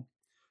psalm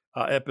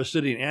at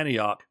Pisidian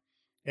Antioch,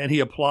 and he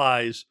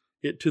applies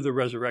it to the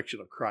resurrection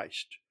of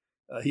Christ.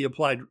 He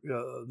applied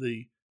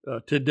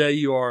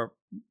today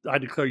I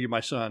declare you my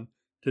son.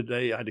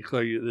 Today I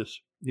declare you this,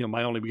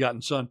 my only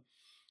begotten son.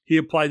 He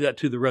applied that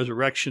to the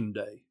resurrection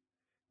day.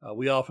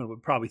 We often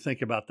would probably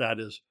think about that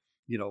as,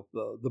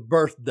 the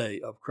birthday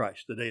of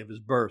Christ, the day of his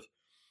birth.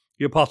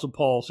 The Apostle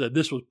Paul said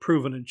this was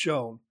proven and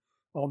shown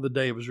on the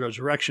day of his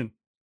resurrection.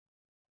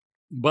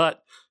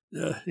 But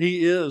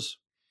he is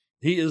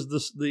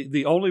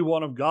the only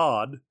one of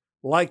God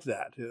like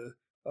that.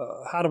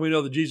 How do we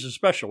know that Jesus is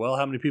special? Well,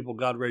 how many people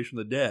God raised from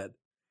the dead?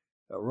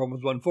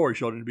 Romans 1:4, he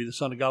showed him to be the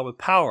Son of God with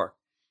power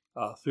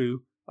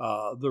through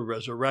the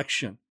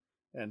resurrection.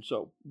 And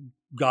so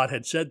God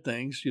had said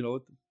things, at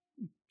the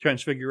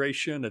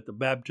transfiguration, at the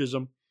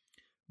baptism,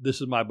 this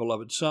is my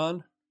beloved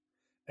Son,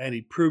 and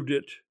he proved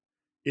it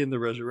in the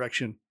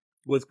resurrection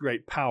with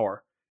great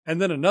power. And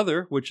then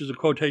another, which is a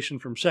quotation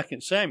from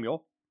 2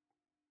 Samuel,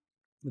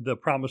 the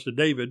promise to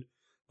David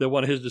that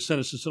one of his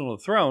descendants is sit on the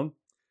throne.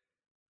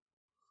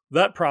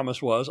 That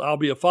promise was, I'll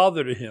be a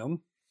father to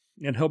him,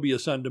 and he'll be a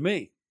son to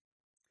me.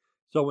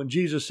 So when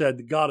Jesus said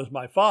that God is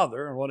my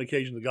Father, on one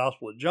occasion in the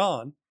Gospel of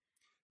John,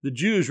 the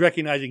Jews,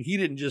 recognizing he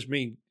didn't just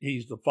mean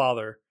he's the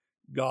Father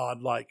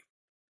God, like,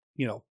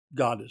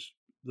 God is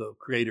the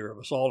creator of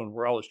us all and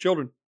we're all his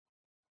children,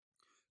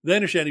 they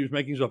understand he was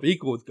making himself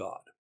equal with God.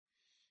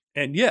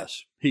 And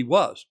yes, he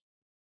was,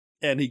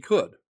 and he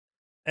could,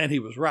 and he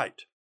was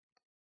right.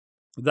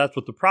 That's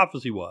what the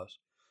prophecy was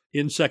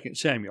in 2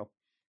 Samuel,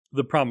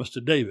 the promise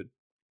to David.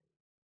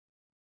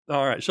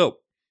 All right,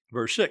 so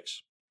verse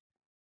 6.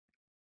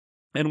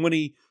 And when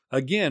he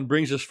again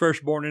brings his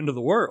firstborn into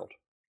the world.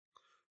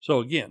 So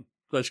again,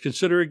 let's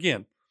consider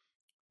again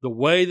the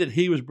way that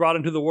he was brought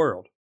into the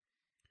world.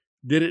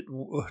 Did it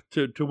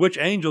to which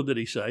angel did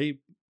he say?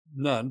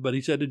 None, but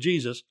he said to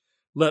Jesus,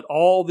 let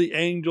all the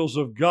angels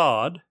of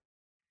God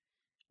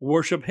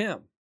worship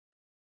him.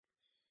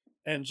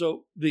 And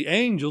so the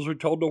angels were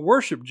told to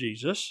worship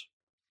Jesus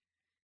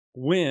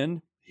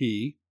when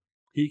he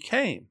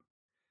came.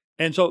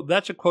 And so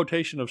that's a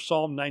quotation of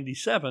Psalm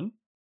 97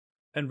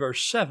 and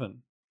verse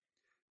 7.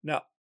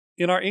 Now,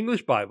 in our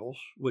English Bibles,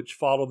 which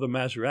follow the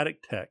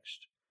Masoretic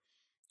text,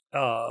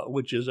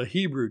 which is a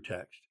Hebrew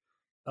text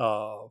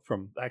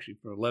from the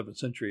 11th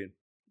century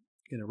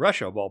in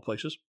Russia, of all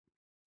places,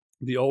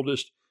 the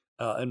oldest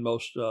and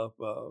most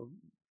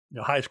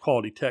highest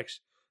quality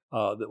text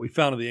that we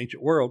found in the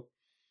ancient world,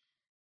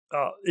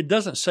 it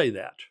doesn't say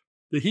that.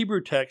 The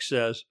Hebrew text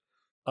says,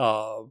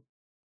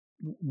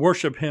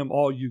 worship him,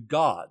 all you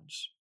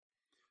gods.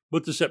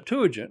 But the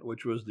Septuagint,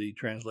 which was the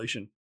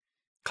translation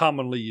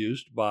commonly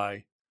used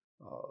by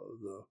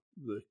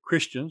the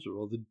Christians,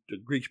 or the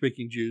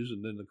Greek-speaking Jews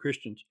and then the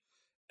Christians,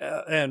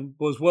 and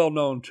was well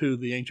known to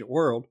the ancient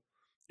world,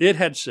 it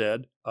had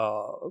said,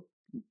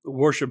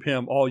 worship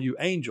him, all you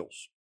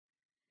angels.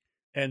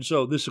 And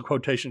so this is a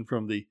quotation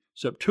from the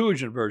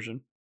Septuagint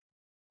version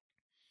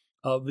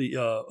of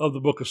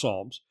the book of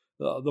Psalms,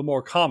 the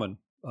more common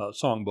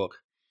songbook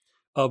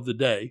of the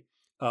day.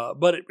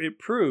 But it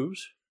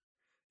proves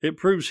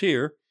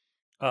here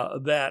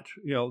that,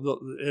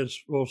 as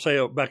we'll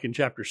say back in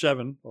chapter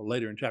 7, or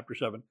later in chapter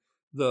 7,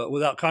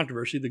 without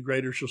controversy, the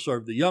greater shall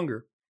serve the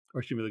younger,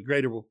 or excuse me, the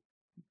greater will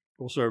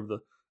serve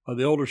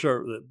the older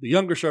serve the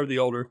younger serve the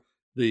older,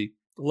 the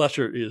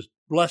lesser is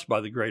blessed by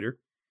the greater.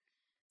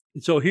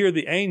 And so here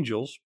the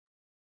angels,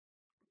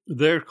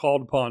 they're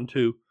called upon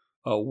to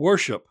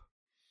worship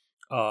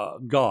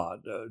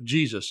God,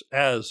 Jesus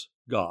as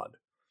God.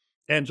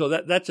 And so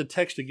that's a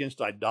text against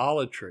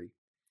idolatry.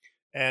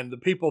 And the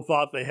people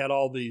thought they had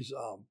all these,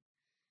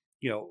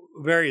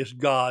 various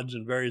gods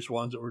and various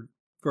ones that were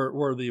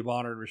worthy of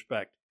honor and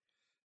respect.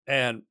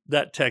 And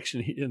that text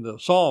in the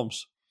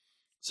Psalms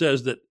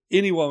says that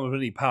anyone with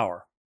any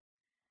power,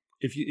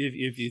 if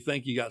you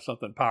think you got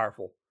something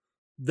powerful,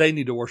 they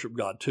need to worship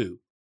God too,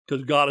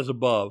 because God is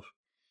above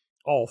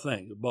all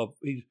things. Above,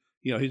 he's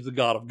the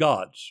God of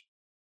gods.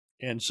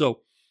 And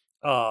so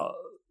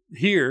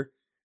here,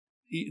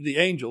 the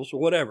angels, or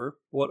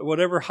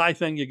whatever high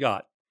thing you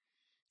got,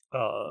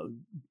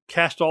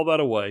 cast all that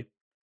away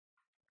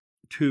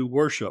to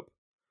worship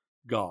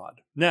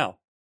God. Now,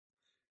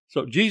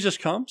 so Jesus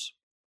comes.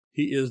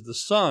 He is the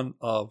Son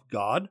of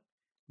God.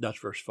 That's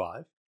verse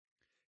 5.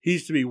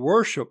 He's to be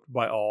worshiped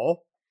by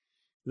all.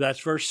 That's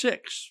verse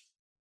 6.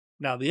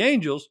 Now, the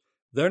angels,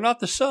 they're not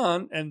the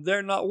Son, and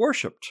they're not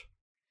worshiped.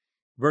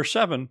 Verse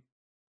 7,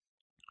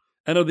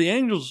 and of the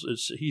angels,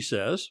 he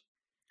says,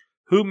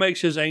 who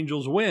makes his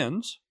angels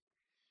winds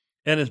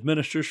and his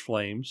ministers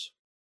flames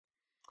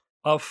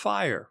of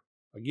fire.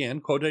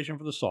 Again, quotation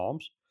from the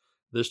Psalms,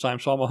 this time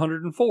Psalm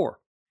 104.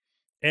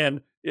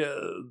 And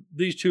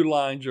these two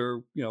lines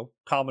are,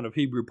 common of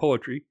Hebrew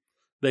poetry.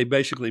 They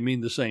basically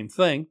mean the same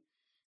thing.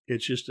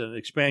 It's just an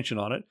expansion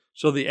on it.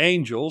 So the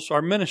angels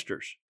are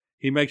ministers.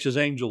 He makes his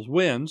angels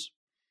winds.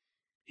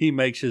 He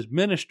makes his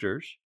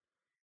ministers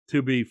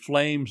to be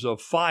flames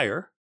of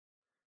fire,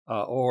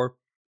 or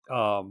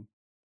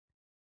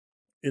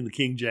in the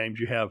King James,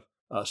 you have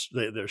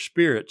their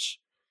spirits.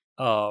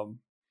 And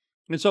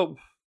so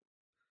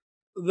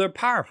they're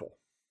powerful.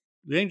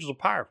 The angels are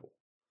powerful.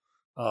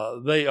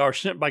 They are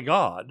sent by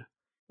God.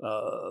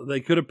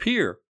 They could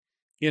appear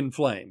in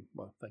flame.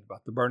 Well, think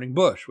about the burning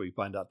bush. We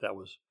find out that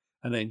was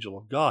an angel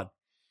of God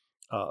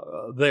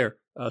there,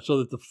 so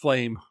that the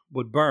flame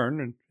would burn,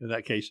 and in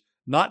that case,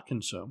 not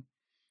consume.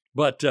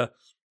 But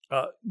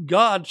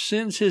God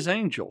sends his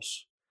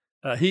angels.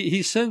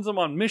 He sends them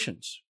on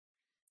missions.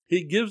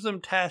 He gives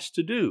them tasks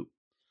to do,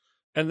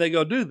 and they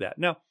go do that.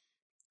 Now,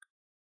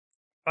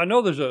 I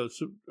know there's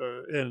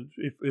and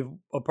if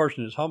a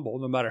person is humble,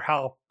 no matter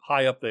how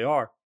high up they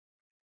are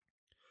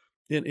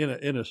in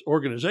an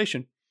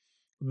organization,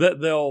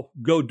 that they'll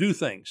go do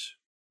things.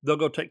 They'll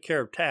go take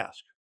care of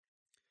tasks.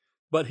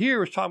 But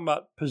here it's talking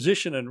about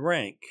position and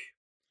rank.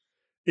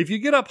 If you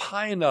get up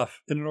high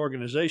enough in an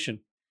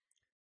organization,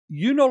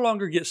 you no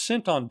longer get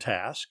sent on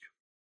task.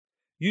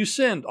 You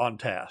send on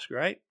task,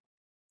 right?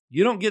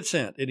 You don't get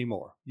sent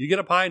anymore. You get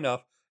up high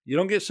enough, you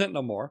don't get sent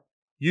no more.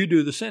 You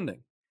do the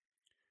sending.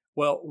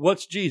 Well,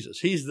 what's Jesus?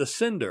 He's the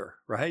sender,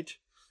 right?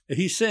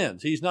 He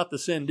sends. He's not the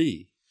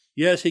sendee.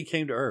 Yes, he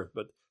came to earth,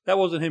 but that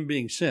wasn't him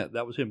being sent.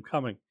 That was him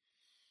coming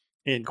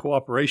in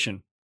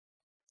cooperation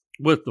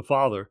with the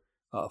Father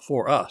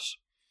for us.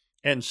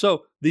 And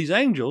so these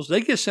angels,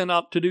 they get sent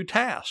out to do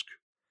tasks.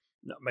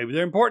 Now, maybe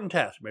they're important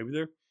tasks. Maybe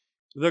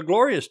they're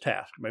glorious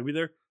tasks. Maybe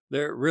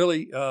they're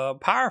really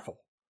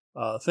powerful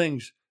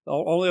things.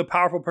 Only a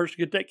powerful person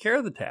can take care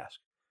of the task.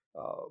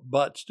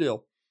 But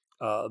still,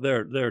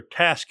 they're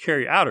task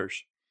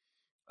carry-outers,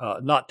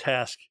 not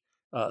task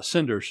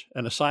senders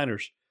and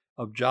assigners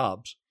of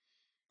jobs.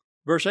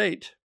 Verse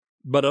 8,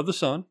 but of the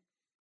Son,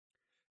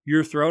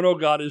 your throne, O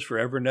God, is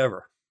forever and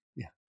ever.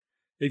 Yeah.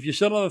 If you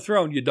sit on the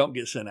throne, you don't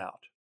get sent out.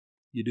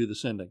 You do the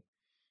sending.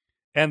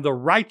 And the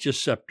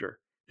righteous scepter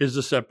is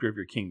the scepter of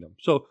your kingdom.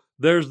 So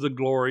there's the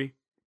glory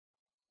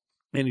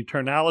and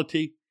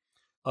eternality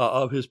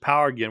of his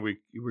power. Again,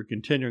 we're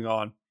continuing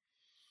on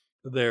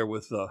there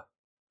with the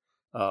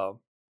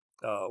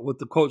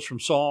quotes from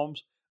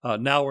Psalms.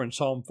 Now we're in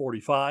Psalm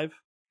 45.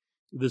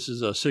 This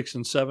is 6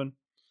 and 7.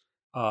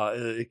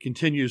 It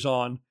continues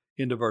on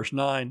into verse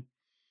 9.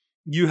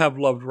 You have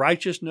loved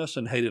righteousness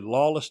and hated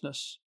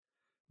lawlessness.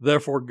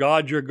 Therefore,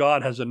 God, your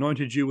God, has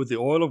anointed you with the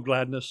oil of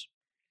gladness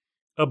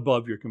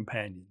above your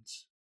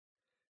companions.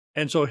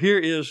 And so here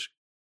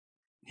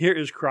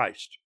is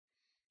Christ.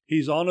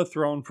 He's on a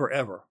throne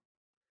forever.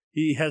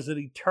 He has an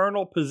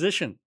eternal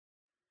position.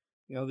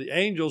 The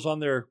angels on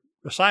their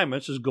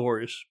assignments, as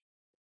glorious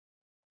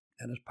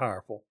and as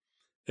powerful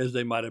as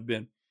they might have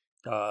been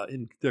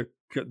in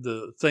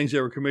the things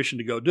they were commissioned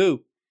to go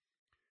do,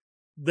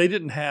 they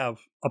didn't have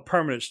a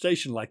permanent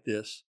station like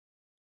this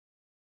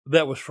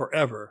that was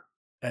forever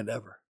and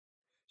ever.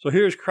 So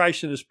here's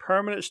Christ in his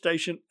permanent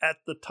station at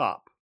the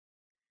top.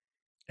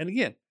 And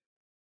again,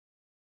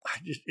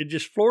 it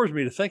just floors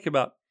me to think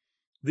about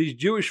these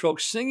Jewish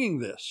folks singing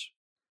this.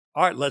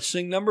 All right, let's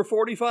sing number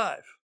 45.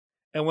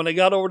 And when they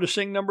got over to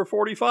sing number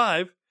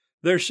 45,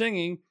 they're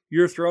singing,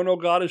 your throne, O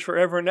God, is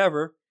forever and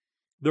ever.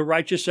 The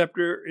righteous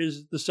scepter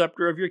is the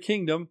scepter of your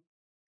kingdom.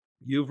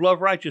 You've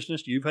loved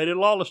righteousness. You've hated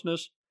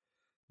lawlessness.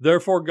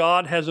 Therefore,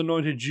 God has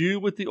anointed you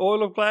with the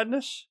oil of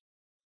gladness.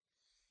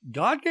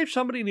 God gave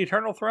somebody an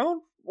eternal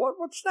throne?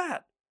 What's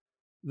that?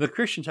 The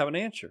Christians have an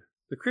answer.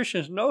 The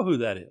Christians know who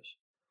that is.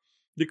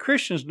 The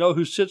Christians know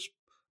who sits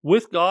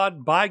with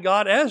God, by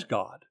God, as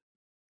God.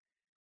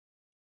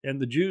 And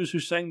the Jews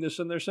who sang this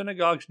in their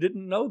synagogues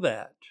didn't know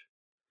that.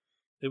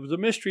 It was a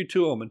mystery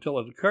to them until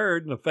it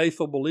occurred, and the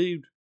faithful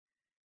believed,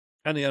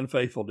 and the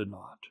unfaithful did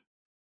not.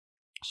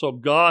 So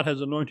God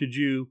has anointed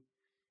you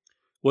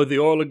with the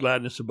oil of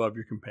gladness above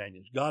your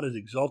companions. God has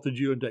exalted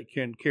you and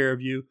taken care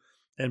of you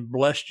and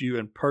blessed you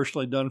and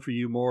personally done for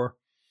you more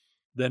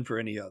than for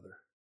any other.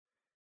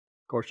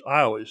 Of course,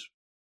 I always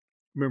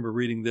remember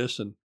reading this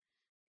and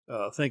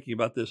thinking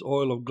about this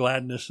oil of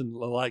gladness and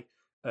the like,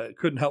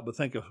 couldn't help but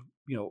think of,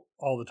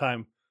 all the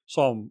time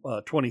Psalm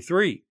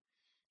 23,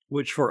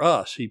 which for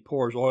us, he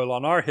pours oil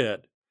on our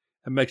head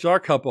and makes our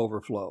cup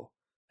overflow.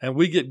 And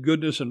we get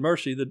goodness and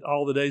mercy that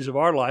all the days of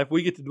our life.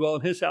 We get to dwell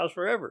in his house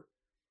forever.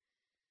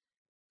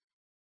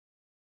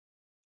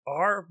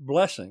 Our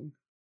blessing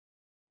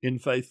in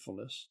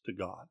faithfulness to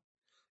God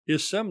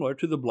is similar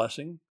to the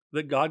blessing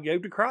that God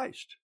gave to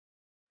Christ.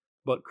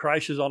 But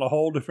Christ is on a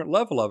whole different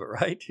level of it,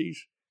 right?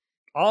 He's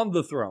on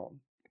the throne.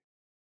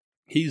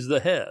 He's the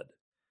head.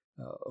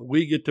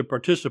 We get to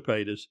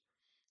participate as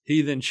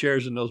he then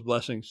shares in those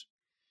blessings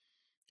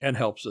and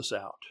helps us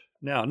out.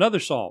 Now, another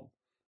psalm.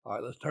 All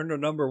right, let's turn to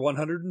number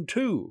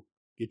 102.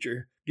 Get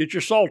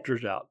your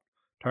psalters out.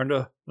 Turn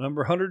to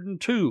number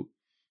 102,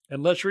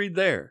 and let's read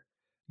there.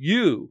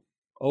 You,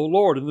 O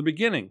Lord, in the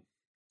beginning,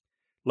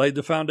 laid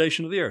the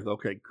foundation of the earth.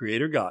 Okay,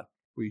 Creator God.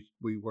 We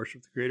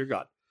worship the Creator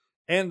God.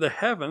 And the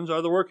heavens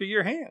are the work of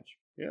your hands.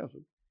 Yeah,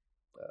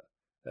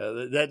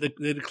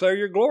 they declare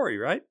your glory,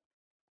 right?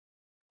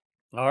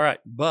 All right,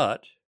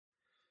 but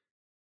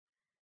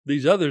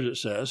these others, it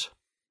says,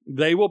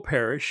 they will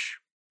perish,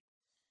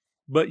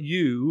 but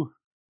you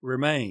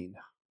remain.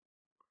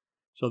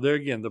 So there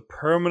again, the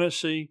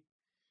permanency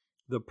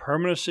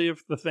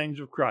of the things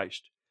of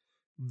Christ.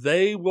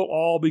 They will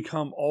all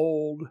become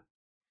old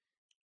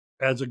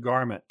as a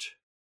garment,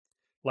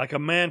 like a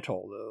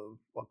mantle,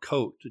 a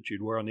coat that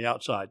you'd wear on the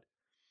outside.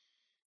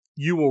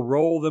 You will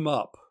roll them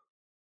up.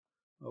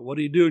 What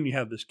do you do when you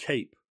have this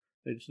cape?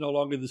 It's no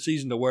longer the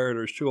season to wear it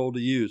or it's too old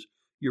to use.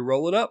 You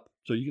roll it up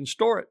so you can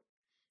store it.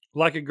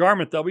 Like a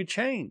garment, they'll be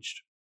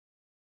changed.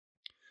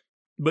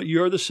 But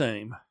you're the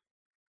same,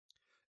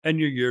 and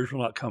your years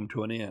will not come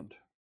to an end.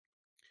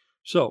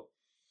 So,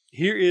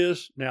 here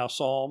is now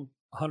Psalm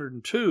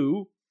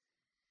 102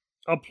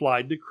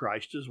 applied to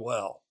Christ as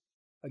well.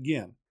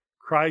 Again,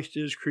 Christ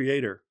is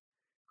creator.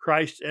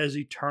 Christ is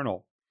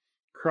eternal.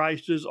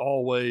 Christ is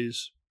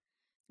always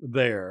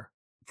there,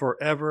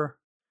 forever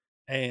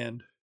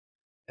and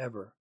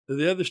ever.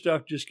 The other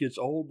stuff just gets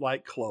old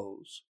like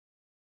clothes.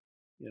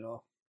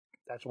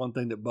 That's one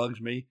thing that bugs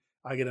me.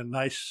 I get a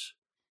nice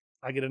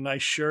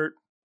shirt.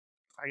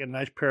 I get a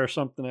nice pair of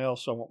something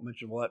else. I won't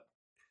mention what.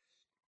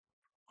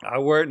 I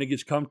wear it and it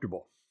gets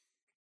comfortable.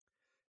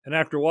 And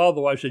after a while,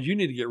 the wife said, you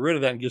need to get rid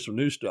of that and get some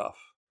new stuff.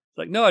 It's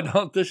like, no, I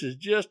don't. This is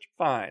just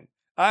fine.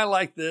 I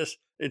like this.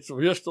 It's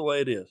just the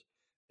way it is.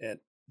 And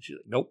she's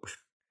like, nope,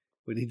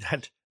 we need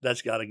that.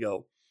 That's got to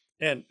go.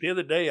 And the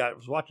other day I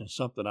was watching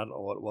something. I don't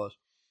know what it was.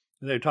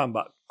 And they were talking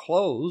about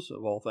clothes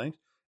of all things.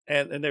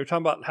 And they were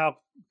talking about how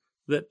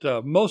that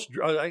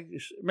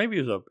maybe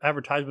it was an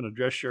advertisement of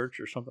dress shirts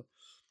or something.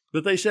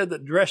 But they said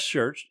that dress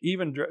shirts,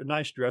 even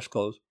nice dress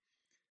clothes,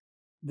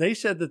 they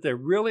said that they're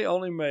really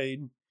only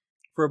made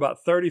for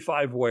about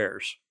 35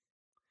 wears.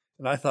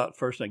 And I thought,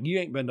 first thing, you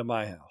ain't been to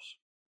my house,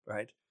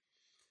 right?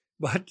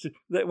 But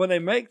when they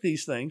make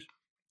these things,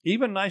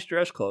 even nice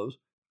dress clothes,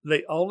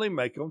 they only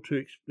make them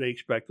they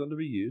expect them to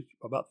be used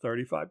about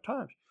 35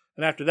 times.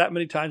 And after that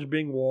many times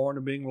being worn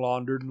and being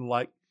laundered and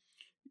like,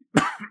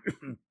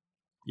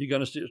 you're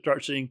going to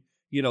start seeing,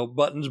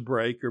 buttons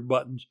break or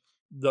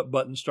the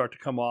buttons start to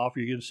come off.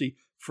 You're going to see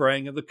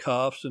fraying of the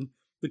cuffs and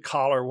the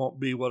collar won't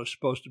be what it's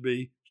supposed to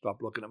be.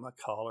 Stop looking at my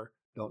collar.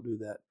 Don't do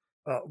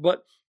that.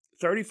 But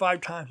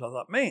 35 times I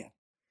thought, man,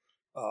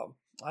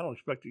 I don't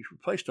expect you to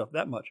replace stuff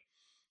that much.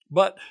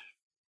 But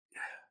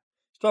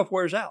stuff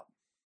wears out.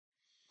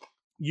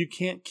 You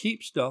can't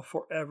keep stuff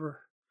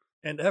forever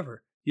and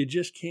ever. You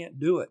just can't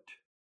do it.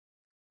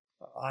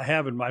 I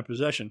have in my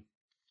possession.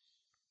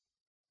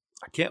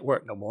 I can't wear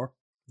it no more.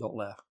 Don't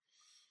laugh.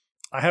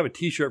 I have a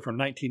t-shirt from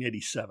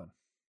 1987.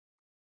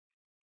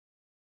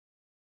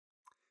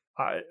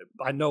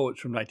 I know it's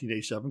from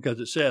 1987 because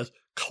it says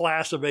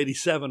class of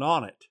 87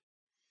 on it.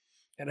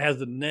 And it has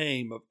the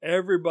name of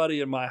everybody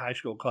in my high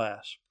school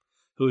class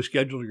who is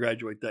scheduled to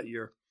graduate that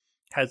year.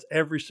 Has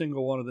every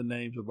single one of the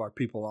names of our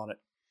people on it.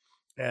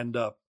 And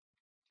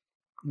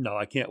no,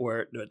 I can't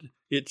wear it.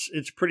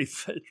 It's pretty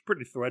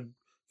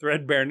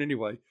threadbare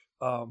anyway.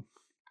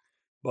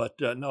 But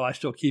no, I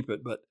still keep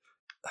it. But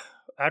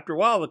after a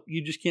while,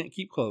 you just can't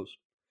keep clothes.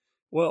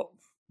 Well,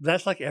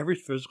 that's like every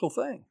physical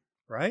thing,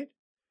 right?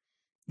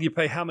 You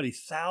pay how many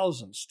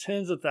thousands,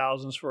 tens of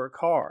thousands for a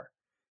car.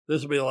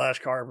 This will be the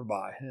last car I ever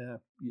buy.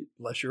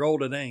 Unless you're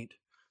old, it ain't.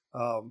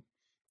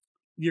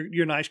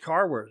 Your nice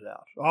car wears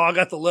out. Oh, I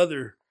got the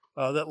leather.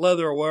 That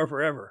leather will wear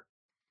forever.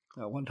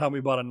 One time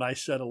we bought a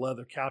nice set of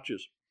leather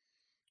couches,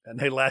 and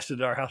they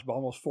lasted at our house for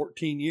almost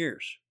 14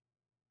 years.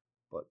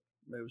 But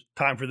it was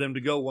time for them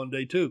to go one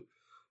day too.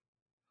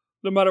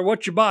 No matter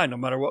what you buy, no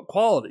matter what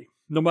quality,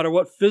 no matter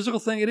what physical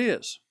thing it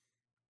is,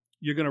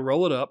 you're going to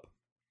roll it up,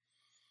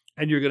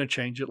 and you're going to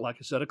change it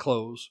like a set of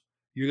clothes.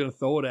 You're going to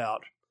throw it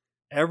out.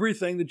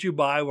 Everything that you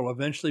buy will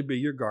eventually be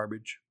your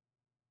garbage.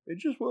 It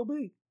just will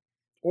be.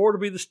 Or it'll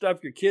be the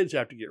stuff your kids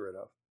have to get rid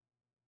of.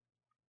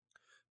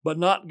 But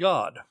not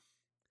God.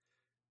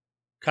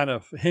 Kind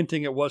of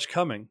hinting at what's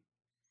coming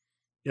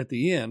at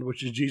the end,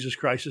 which is Jesus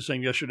Christ the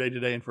same yesterday,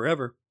 today, and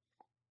forever.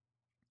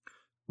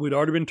 we'd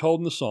already been told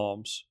in the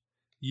Psalms,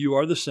 you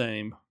are the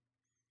same.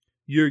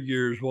 Your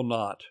years will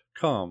not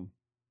come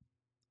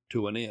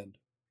to an end.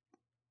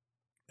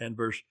 And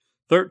verse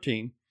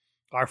 13,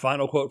 our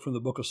final quote from the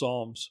book of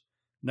Psalms.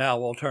 Now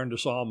we'll turn to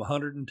Psalm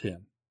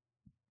 110.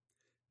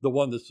 The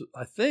one that's,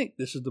 I think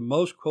this is the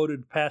most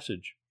quoted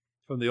passage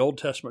from the Old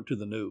Testament to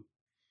the New.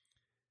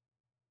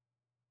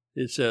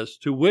 It says,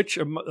 to which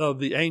of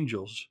the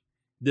angels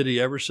did he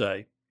ever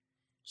say,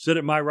 sit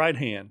at my right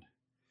hand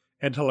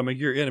until I make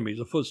your enemies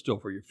a footstool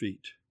for your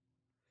feet?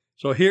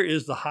 So here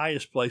is the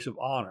highest place of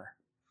honor,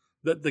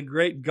 that the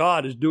great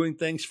God is doing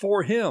things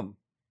for him,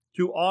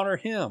 to honor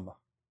him.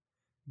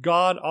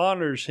 God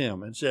honors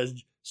him and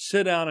says,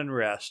 sit down and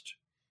rest.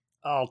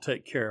 I'll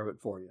take care of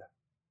it for you.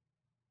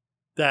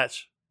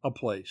 That's a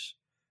place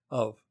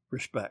of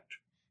respect.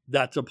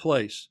 That's a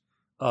place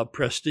of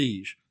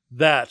prestige.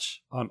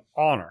 That's an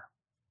honor.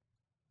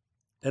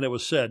 And it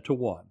was said to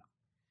one.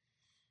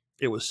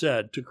 It was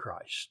said to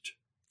Christ.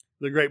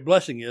 The great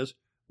blessing is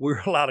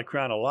we're allowed a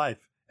crown of life,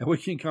 and we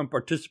can come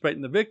participate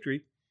in the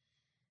victory,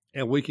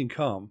 and we can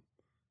come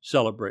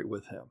celebrate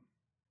with him.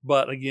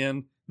 But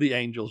again, the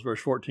angels,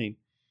 verse 14,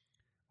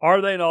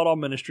 are they not all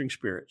ministering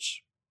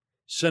spirits,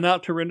 sent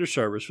out to render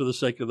service for the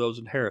sake of those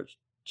inherit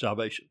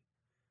salvation?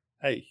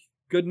 Hey,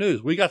 good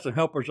news. We got some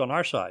helpers on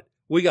our side.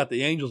 We got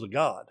the angels of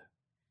God.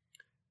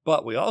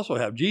 But we also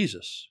have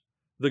Jesus,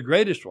 the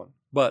greatest one.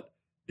 But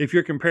if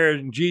you're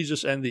comparing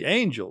Jesus and the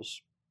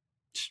angels,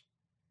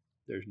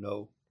 there's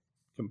no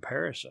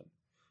comparison.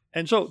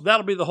 And so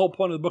that'll be the whole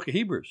point of the book of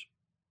Hebrews.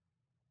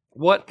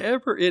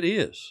 Whatever it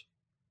is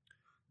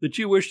that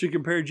you wish to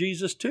compare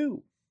Jesus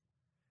to,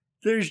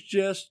 there's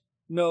just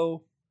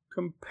no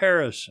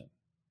comparison.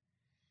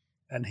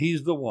 And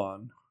he's the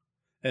one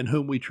in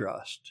whom we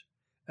trust.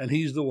 And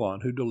he's the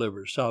one who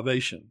delivers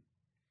salvation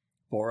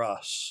for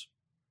us.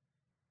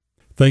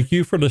 Thank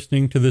you for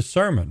listening to this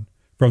sermon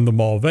from the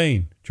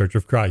Mulvane Church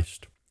of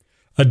Christ.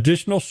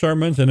 Additional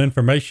sermons and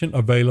information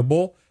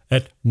available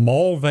at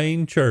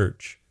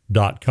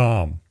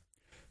mulvanechurch.com.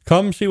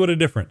 Come see what a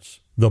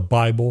difference the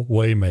Bible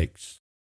way makes.